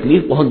اسے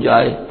تکلیف پہنچ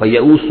جائے،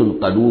 فَيَئُوسٌ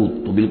قَنُوطٌ،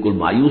 تو بالکل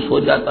مایوس ہو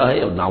جاتا ہے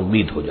اور نا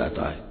امید ہو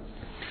جاتا ہے۔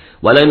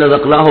 وَلَئِنْ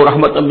أَذَقْنَاهُ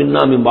رَحْمَةً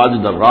مِنَّا مِن بَعْدِ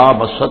ضَرَّاءٍ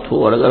مَسَّتْهُ،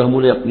 اور اگر ہم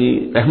انہیں اپنی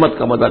رحمت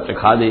کا مزہ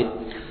چکھا دے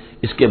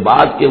اس کے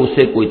بعد کہ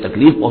اسے کوئی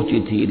تکلیف پہنچی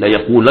تھی،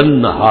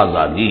 لَيَقُولَنَّ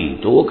هَٰذَا لِي،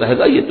 تو وہ کہے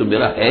گا یہ تو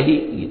میرا ہے ہی،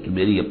 یہ تو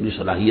میری اپنی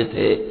صلاحیت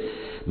ہے،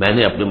 میں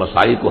نے اپنے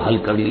مسائل کو حل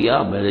کر لیا،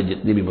 میں نے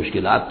جتنی بھی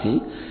مشکلات تھیں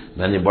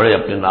میں نے بڑے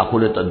اپنے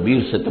ناخن تدبیر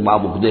سے تمام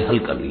عقدے حل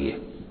کر لیے۔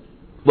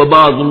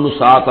 وَمَا أَظُنُّ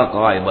السَّاعَةَ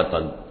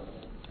قَائِمَةً،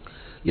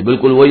 یہ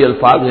بالکل وہی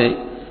الفاظ ہیں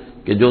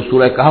کہ جو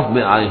سورہ کہف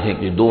میں آئے ہیں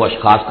کہ دو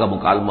اشخاص کا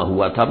مکالمہ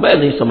ہوا تھا، میں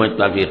نہیں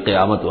سمجھتا کہ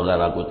قیامت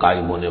وغیرہ کوئی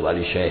قائم ہونے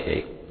والی شے ہے۔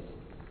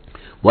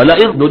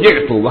 وَلَئِن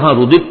رُجِعْتُ، وہاں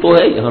رُجِعْتُ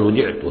ہے، یہاں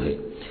رُجِعْتُ ہے،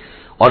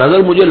 اور اگر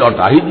مجھے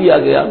لوٹا ہی دیا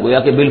گیا، گویا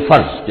کہ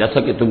بالفرض جیسا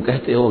کہ تم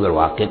کہتے ہو، اگر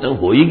واقعتاً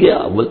ہو ہی گیا،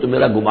 اول تو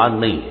میرا گمان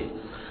نہیں ہے،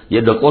 یہ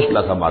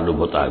ڈکوسلا سا معلوم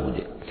ہوتا ہے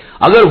مجھے،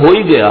 اگر ہو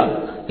ہی گیا،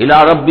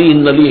 اِلَىٰ رَبِّي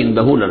إِنَّ لِي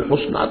عِندَهُ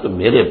لَلْحُسْنَىٰ، تو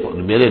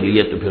میرے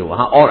لیے تو پھر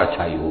وہاں اور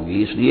اچھائی ہوگی،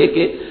 اس لیے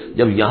کہ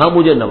جب یہاں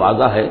مجھے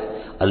نوازا ہے،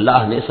 اللہ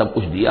نے سب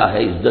کچھ دیا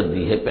ہے، عزت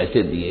دی ہے، پیسے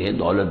دیے ہیں،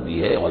 دولت دی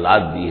ہے،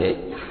 اولاد دی ہے،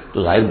 تو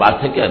ظاہر بات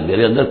ہے کہ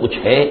میرے اندر کچھ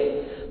ہے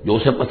جو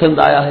اسے پسند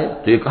آیا ہے،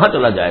 تو یہ کہاں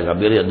چلا جائے گا؟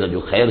 میرے اندر جو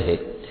خیر ہے،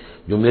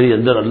 جو میرے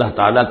اندر اللہ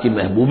تعالیٰ کی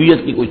محبوبیت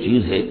کی کوئی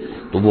چیز ہے،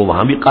 تو وہ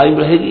وہاں بھی قائم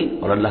رہے گی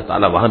اور اللہ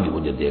تعالیٰ وہاں بھی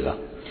مجھے دے گا۔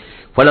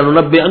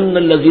 فَلَنُنَبِّئَنَّ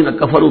الَّذِينَ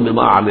كَفَرُوا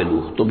بِمَا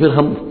عَمِلُوا، تو پھر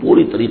ہم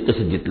پوری طریقے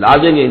سے جتلا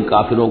دیں گے ان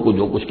کافروں کو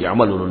جو کچھ کے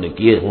عمل انہوں نے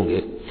کیے ہوں گے۔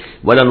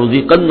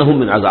 وَلَنُذِيقَنَّهُم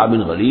مِّنْ عَذَابٍ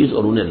غَلِيظٍ،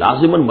 اور انہیں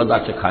لازماً مزہ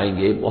چکھائیں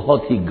گے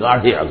بہت ہی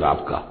گاڑھے عذاب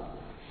کا۔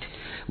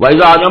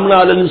 وَإِذَا أَنْعَمْنَا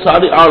عَلَى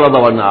الْإِنسَانِ أَعْرَضَ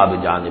وَنَأَىٰ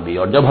بِجَانِبِهِ،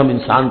 اور جب ہم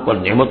انسان پر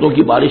نعمتوں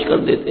کی بارش کر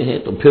دیتے ہیں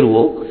تو پھر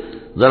وہ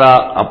ذرا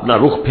اپنا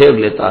رخ پھیر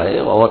لیتا ہے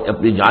اور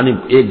اپنی جانب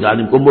ایک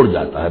جانب کو مڑ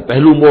جاتا ہے،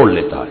 پہلو موڑ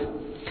لیتا ہے۔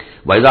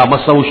 وَإِذَا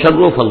مَسَّهُ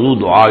الشَّرُّ فَذُو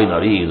دُعَاءٍ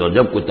عَرِيضٍ، اور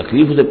جب کوئی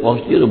تکلیف اسے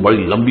پہنچتی ہے تو بڑی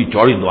لمبی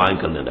چوڑی دعائیں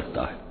کرنے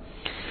لگتا ہے۔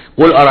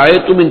 قُلْ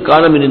أَرَأَيْتُمْ إِنْ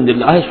كَانَ مِنْ عِندِ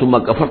اللَّهِ ثُمَّ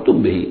كَفَرْتُمْ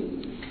بِهِ،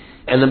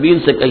 اے نبی ان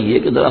سے کہیے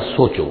کہ ذرا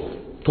سوچو،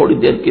 تھوڑی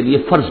دیر کے لیے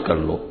فرض کر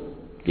لو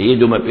کہ یہ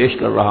جو میں پیش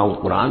کر رہا ہوں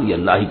قرآن یہ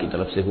اللہ ہی کی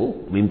طرف سے ہو،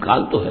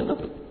 امکان تو ہے نا،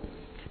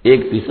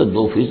 1%،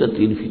 2%،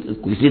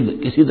 3%،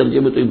 کسی درجے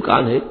میں تو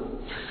امکان ہے۔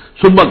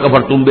 ثُمَّ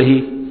كَفَرْتُمْ بِهِ،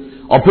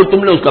 اور پھر تم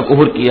نے اس کا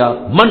کفر کیا،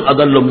 من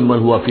اضل ممن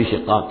ہوا فی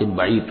شقاق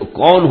بعید، تو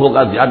کون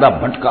ہوگا زیادہ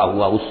بھٹکا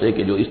ہوا اس سے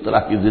کہ جو اس طرح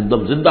کی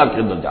زندہ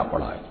کے اندر جا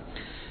پڑا ہے۔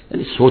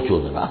 یعنی سوچو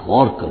ذرا،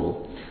 غور کرو،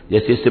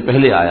 جیسے اس سے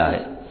پہلے آیا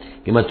ہے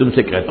کہ میں تم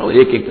سے کہتا ہوں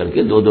ایک ایک کر کے،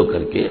 دو دو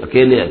کر کے،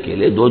 اکیلے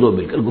اکیلے، دو دو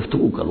مل کر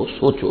گفتگو کرو،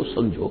 سوچو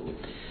سمجھو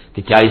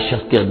کہ کیا اس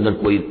شخص کے اندر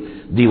کوئی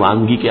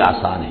دیوانگی کے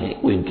آثار ہیں،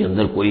 کوئی ان کے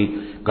اندر کوئی،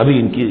 کبھی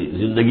ان کی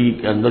زندگی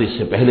کے اندر اس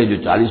سے پہلے جو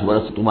 40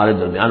 برس تمہارے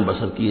درمیان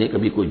بسر کی ہے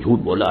کبھی کوئی جھوٹ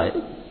بولا ہے۔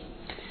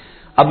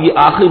 اب یہ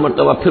آخری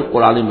مرتبہ پھر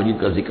قرآن مجید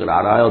کا ذکر آ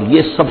رہا ہے اور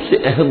یہ سب سے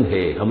اہم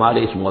ہے ہمارے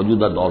اس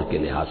موجودہ دور کے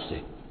لحاظ سے۔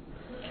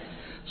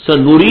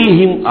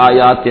 سَنُرِيهِمْ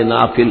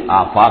آيَاتِنَا فِي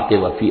الْآفَاقِ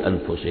وَفِي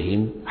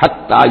أَنفُسِهِمْ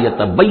حَتَّى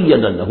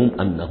يَتَبَيَّنَ لَهُمْ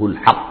أَنَّهُ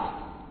الْحَقُّ،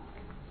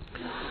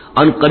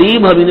 ان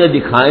قریب ہم انہیں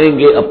دکھائیں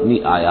گے اپنی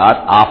آیات،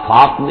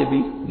 آفاق میں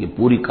بھی، یہ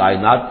پوری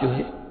کائنات جو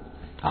ہے،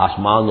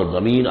 آسمان اور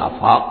زمین،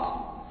 آفاق،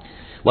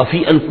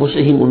 وفی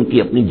انفسہم، ان کی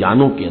اپنی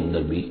جانوں کے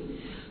اندر بھی،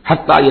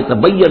 حتیٰ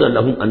یتبین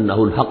لہم انہ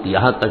الحق،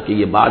 یہاں تک کہ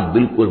یہ بات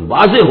بالکل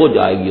واضح ہو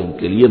جائے گی ان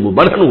کے لیے،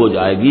 مبرہن ہو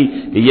جائے گی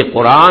کہ یہ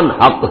قرآن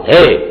حق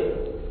ہے۔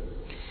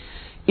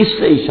 اس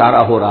سے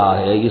اشارہ ہو رہا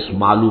ہے اس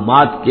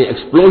معلومات کے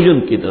ایکسپلوژن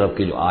کی طرف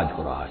کہ جو آج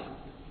ہو رہا ہے،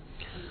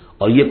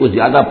 اور یہ کوئی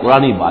زیادہ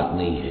پرانی بات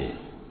نہیں ہے،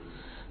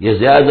 یہ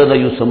زیادہ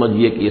یوں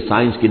سمجھیے کہ یہ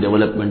سائنس کی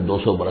ڈیولپمنٹ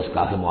 200 برس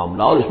کا ہے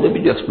معاملہ، اور اس میں بھی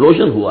جو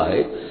ایکسپلوژن ہوا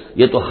ہے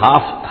یہ تو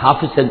ہاف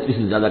سینچری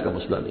سے زیادہ کا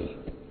مسئلہ نہیں ہے،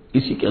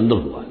 اسی کے اندر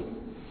ہوا ہے۔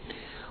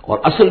 اور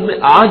اصل میں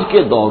آج کے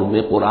دور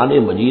میں قرآن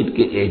مجید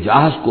کے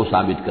اعجاز کو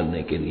ثابت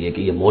کرنے کے لیے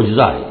کہ یہ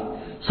معجزہ ہے،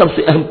 سب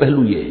سے اہم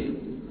پہلو یہ ہے۔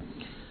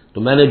 تو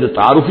میں نے جو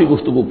تعارفی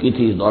گفتگو کی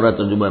تھی اس دورہ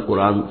ترجمہ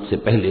قرآن سے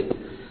پہلے،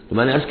 تو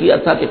میں نے عرض کیا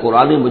تھا کہ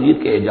قرآن مجید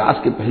کے اعجاز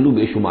کے پہلو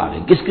بے شمار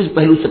ہیں، کس کس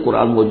پہلو سے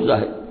قرآن معجزہ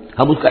ہے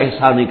ہم اس کا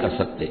احصاء نہیں کر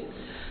سکتے،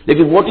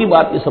 لیکن موٹی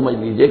بات یہ سمجھ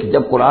لیجئے کہ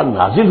جب قرآن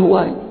نازل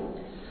ہوا ہے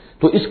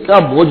تو اس کا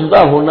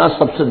معجزہ ہونا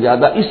سب سے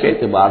زیادہ اس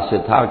اعتبار سے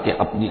تھا کہ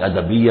اپنی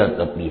ادبیت،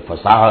 اپنی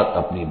فصاحت،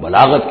 اپنی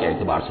بلاغت کے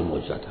اعتبار سے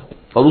معجزہ تھا،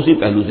 اور اسی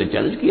پہلو سے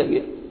چیلنج کیا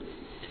گیا۔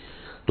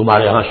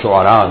 تمہارے ہاں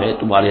شعراء ہیں،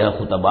 تمہارے ہاں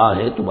خطباء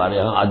ہیں، تمہارے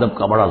ہاں ادب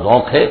کا بڑا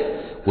ذوق ہے،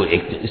 وہ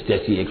اس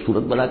جیسی ایک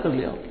صورت بنا کر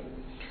لے آؤ۔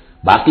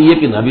 باقی یہ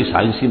کہ نہ بھی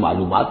سائنسی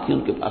معلومات تھی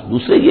ان کے پاس،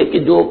 دوسرے یہ کہ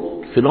جو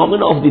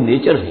فینومینا آف دی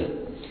نیچر ہے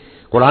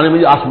قرآن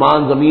میں، آسمان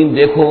زمین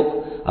دیکھو،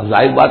 اب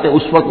ظاہر بات ہے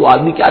اس وقت وہ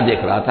آدمی کیا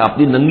دیکھ رہا تھا،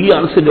 اپنی ننگی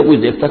آنکھ سے جو کوئی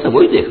دیکھتا تھا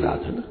وہی دیکھ رہا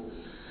تھا نا،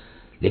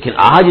 لیکن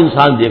آج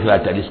انسان دیکھ رہا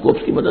ہے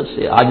ٹیلیسکوپس کی مدد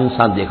سے، آج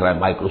انسان دیکھ رہا ہے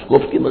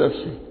مائکروسکوپس کی مدد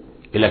سے،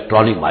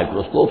 الیکٹرانک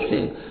مائکروسکوپ سے،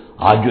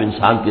 آج جو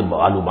انسان کے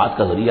معلومات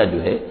کا ذریعہ جو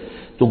ہے،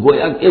 تو تو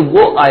گویا کہ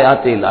وہ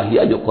آیات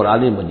الہیہ جو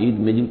قرآن مجید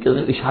میں جن کے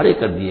اندر اشارے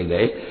کر دیے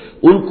گئے،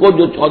 ان کو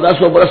جو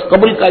 1400 برس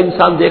قبل کا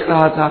انسان دیکھ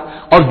رہا تھا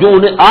اور جو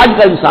انہیں آج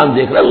کا انسان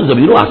دیکھ رہا ہے، وہ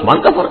زمین و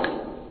آسمان کا فرق ہے۔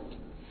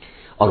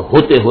 اور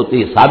ہوتے ہوتے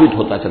یہ ثابت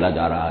ہوتا چلا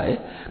جا رہا ہے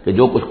کہ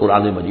جو کچھ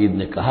قرآن مجید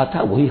نے کہا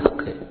تھا وہی حق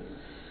ہے۔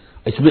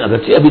 اس میں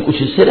اگرچہ ابھی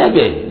کچھ حصے رہ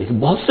گئے لیکن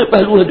بہت سے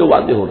پہلو ہیں جو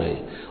واضح ہو رہے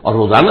ہیں، اور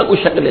روزانہ کوئی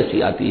شکل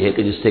ایسی آتی ہے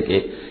کہ جس سے کہ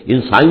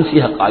ان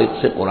سائنسی حقائق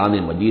سے قرآن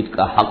مجید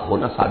کا حق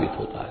ہونا ثابت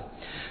ہوتا ہے۔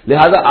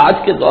 لہذا آج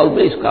کے دور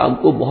میں اس کام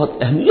کو بہت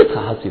اہمیت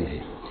حاصل ہے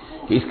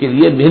کہ اس کے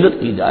لیے محنت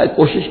کی جائے،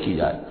 کوشش کی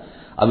جائے۔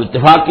 اب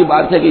اتفاق کی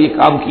بات ہے کہ یہ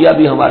کام کیا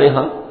بھی ہمارے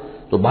ہاں،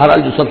 تو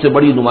بہرحال جو سب سے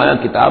بڑی نمایاں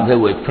کتاب ہے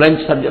وہ ایک فرینچ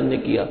سرجن نے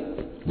کیا،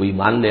 وہ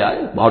ایمان لے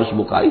آئے، مورس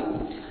بکائی۔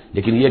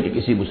 لیکن یہ کہ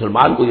کسی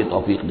مسلمان کو یہ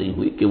توفیق نہیں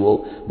ہوئی کہ وہ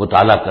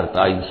مطالعہ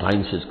کرتا ان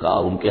سائنسز کا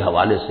اور ان کے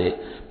حوالے سے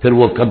پھر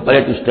وہ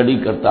کمپیریٹو اسٹڈی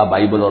کرتا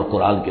بائبل اور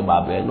قرآن کے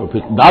مابین، اور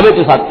پھر دعوے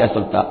کے ساتھ کہہ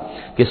سکتا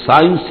کہ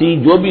سائنسی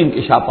جو بھی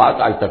انکشافات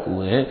آج تک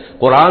ہوئے ہیں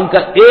قرآن کا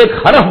ایک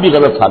حرف بھی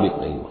غلط ثابت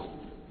نہیں ہوا۔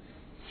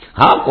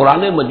 ہاں،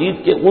 قرآن مجید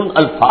کے ان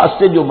الفاظ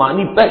سے جو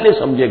معنی پہلے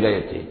سمجھے گئے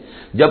تھے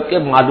جبکہ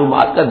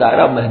معلومات کا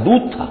دائرہ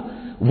محدود تھا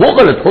وہ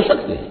غلط ہو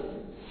سکتے ہیں،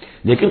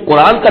 لیکن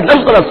قرآن کا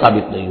لفظ غلط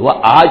ثابت نہیں ہوا۔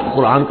 آج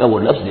قرآن کا وہ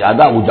لفظ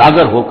زیادہ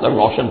اجاگر ہو کر،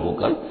 روشن ہو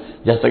کر،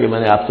 جیسا کہ میں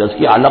نے آپ سے عرض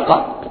کیا علقہ،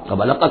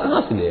 اب علقہ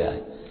کہاں سے لے آئے؟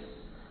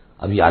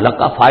 اب یہ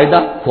علقہ فائدہ،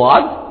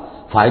 فؤاد،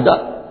 فائدہ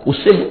اس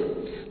سے ہے،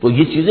 تو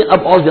یہ چیزیں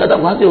اب اور زیادہ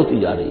واضح ہوتی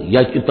جا رہی ہیں۔ یا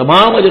اس کی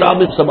تمام اجرام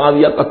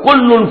سماویہ کا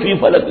کل فی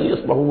فلک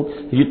یسبحون،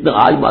 جتنا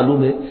آج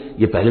معلوم ہے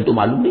یہ پہلے تو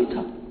معلوم نہیں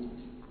تھا۔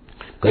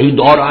 کئی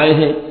دور آئے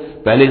ہیں،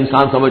 پہلے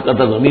انسان سمجھتا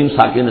تھا زمین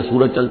ساکن ہے،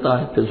 سورج چلتا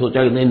ہے، پھر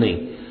سوچا کہ نہیں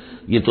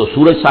یہ تو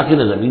سورج ساکن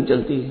ہے، زمین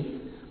چلتی ہے۔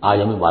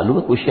 آج ہمیں معلوم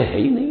ہے کوئی شے ہے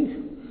ہی نہیں،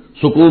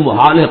 سکون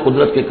محال ہے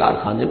قدرت کے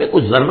کارخانے میں،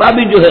 کچھ ذرہ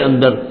بھی جو ہے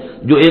اندر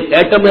جو ایک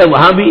ایٹم ہے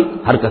وہاں بھی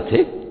حرکت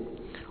ہے،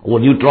 وہ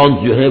نیوٹرونز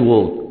جو ہے وہ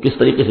کس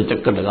طریقے سے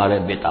چکر لگا رہے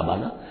ہیں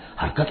بےتابانہ،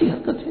 حرکت ہی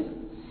حرکت ہے۔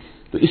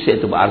 تو اس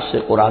اعتبار سے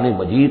قرآن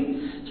مجید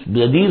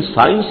جدید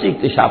سائنسی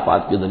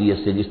اکتشافات کے ذریعے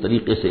سے جس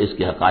طریقے سے اس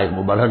کے حقائق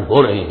مبرہن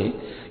ہو رہے ہیں،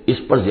 اس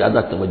پر زیادہ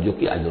توجہ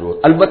کی ضرورت۔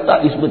 البتہ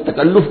اس میں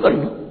تکلف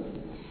کرنا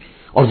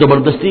اور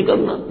زبردستی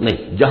کرنا نہیں،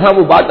 جہاں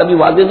وہ بات ابھی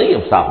واضح نہیں ہے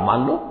صاف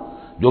مان لو،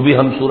 جو بھی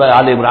ہم سورہ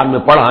آل عمران میں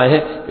پڑھ آئے ہیں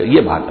کہ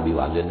یہ بات ابھی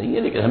واضح نہیں ہے،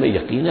 لیکن ہمیں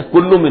یقین ہے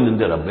کل من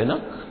عند ربنا،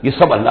 یہ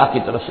سب اللہ کی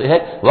طرف سے ہے۔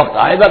 وقت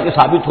آئے گا کہ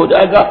ثابت ہو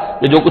جائے گا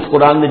کہ جو کچھ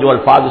قرآن نے جو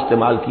الفاظ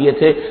استعمال کیے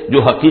تھے، جو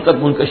حقیقت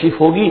منکشف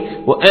ہوگی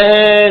وہ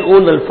عین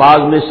ان الفاظ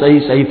میں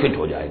صحیح فٹ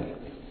ہو جائے گی،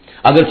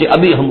 اگرچہ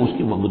ابھی ہم اس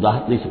کی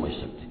وضاحت نہیں سمجھ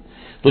سکتے۔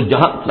 تو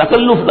جہاں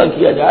تکلف نہ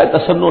کیا جائے،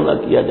 تصنع نہ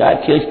کیا جائے،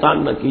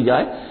 کھینچتان نہ کی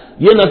جائے،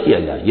 یہ نہ کیا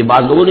جائے، یہ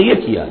بعض لوگوں نے یہ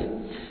کیا ہے،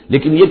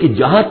 لیکن یہ کہ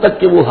جہاں تک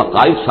کہ وہ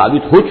حقائق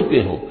ثابت ہو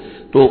چکے ہوں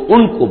تو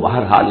ان کو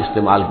بہرحال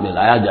استعمال میں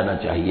لایا جانا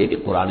چاہیے کہ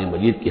قرآن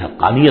مجید کی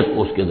حقانیت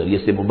کو اس کے ذریعے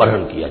سے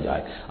مبرہن کیا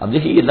جائے۔ اب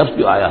دیکھیے یہ لفظ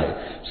جو آیا ہے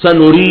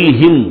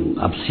سنوریہم،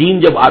 اب سین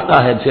جب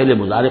آتا ہے فعل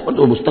مضارع پر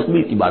تو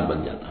مستقبل کی بات بن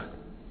جاتا ہے،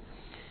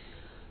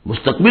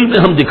 مستقبل میں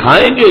ہم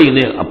دکھائیں گے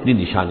انہیں اپنی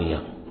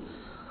نشانیاں۔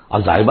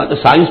 اور ظاہر بات ہے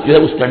سائنس جو ہے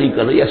وہ اسٹڈی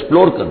کر رہی ہے،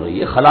 ایکسپلور کر رہی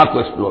ہے، خلا کو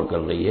ایکسپلور کر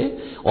رہی ہے،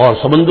 اور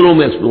سمندروں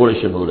میں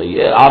ایکسپلوریشن ہو رہی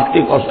ہے،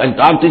 آرکٹک اور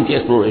انٹارکٹک کی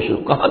ایکسپلوریشن،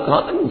 کہاں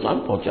تک انسان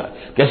پہنچا ہے،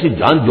 کیسی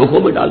جان جوکھوں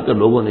میں ڈال کر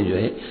لوگوں نے جو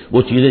ہے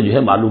وہ چیزیں جو ہے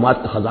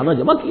معلومات کا خزانہ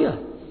جمع کیا ہے۔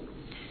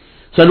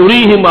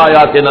 سنریہم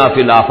آیاتنا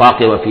فی الآفاق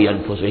وفی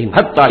انفسہم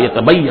حتی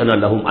یتبین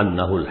لہم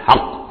انہ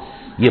الحق،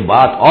 یہ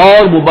بات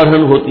اور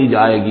مبرہن ہوتی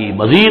جائے گی،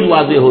 مزید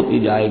واضح ہوتی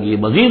جائے گی،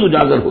 مزید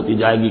اجاگر ہوتی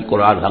جائے گی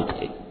قرآن حق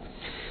ہے۔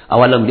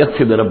 اولم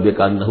یکفی بربک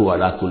انہ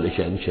علی کل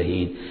شیء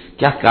شہید،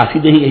 کیا کافی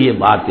نہیں ہے یہ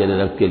بات تیرے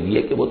رب کے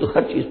لیے کہ وہ تو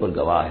ہر چیز پر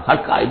گواہ ہے، ہر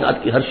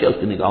کائنات کی ہر شے اس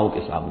کی نگاہوں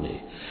کے سامنے ہے۔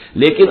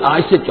 لیکن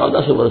آج سے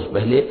 1400 برس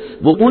پہلے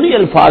وہ انہی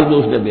الفاظ میں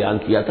اس نے بیان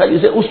کیا تھا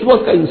جسے اس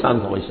وقت کا انسان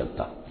سمجھ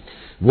سکتا،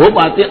 وہ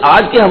باتیں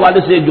آج کے حوالے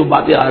سے جو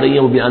باتیں آ رہی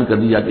ہیں وہ بیان کر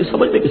دی جاتی،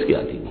 سمجھ میں کس کی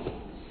آتی نہیں۔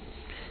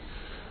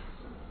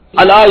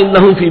 الا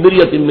انہم فی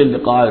مریۃ من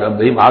لقاء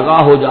ربہم،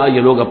 آگاہ ہو جا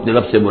یہ لوگ اپنے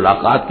رب سے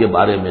ملاقات کے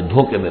بارے میں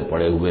دھوکے میں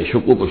پڑے ہوئے،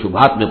 شکوک و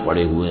شبہات میں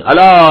پڑے ہوئے ہیں۔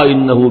 الا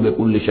انہ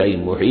بکل شیء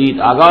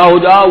محیط، آگاہ ہو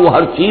جا وہ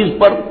ہر چیز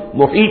پر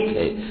محیط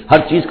ہے، ہر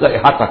چیز کا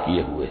احاطہ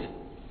کیے ہوئے ہے۔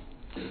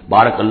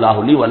 بارک اللہ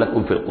لی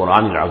ولکم فی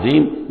القرآن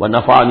العظیم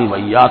ونفعنی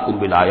وإیاکم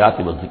بالآیات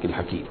والذکر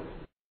الحکیم۔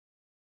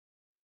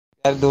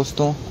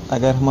 دوستوں،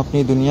 اگر ہم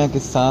اپنی دنیا کے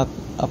ساتھ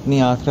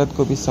اپنی آخرت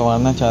کو بھی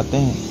سنوارنا چاہتے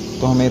ہیں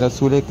تو ہمیں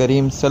رسول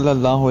کریم صلی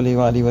اللہ علیہ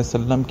وآلہ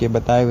وسلم کے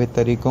بتائے ہوئے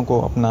طریقوں کو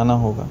اپنانا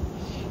ہوگا،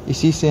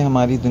 اسی سے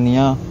ہماری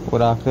دنیا اور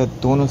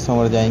آخرت دونوں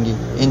سنور جائیں گی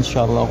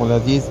انشاءاللہ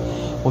العزیز۔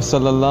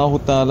 وصلی اللہ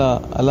تعالی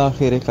علی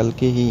خیر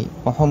خلقہ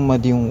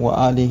محمد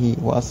وآلہ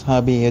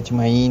واصحابہ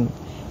اجمعین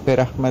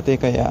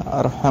برحمتک یا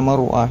ارحم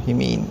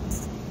الراحمین۔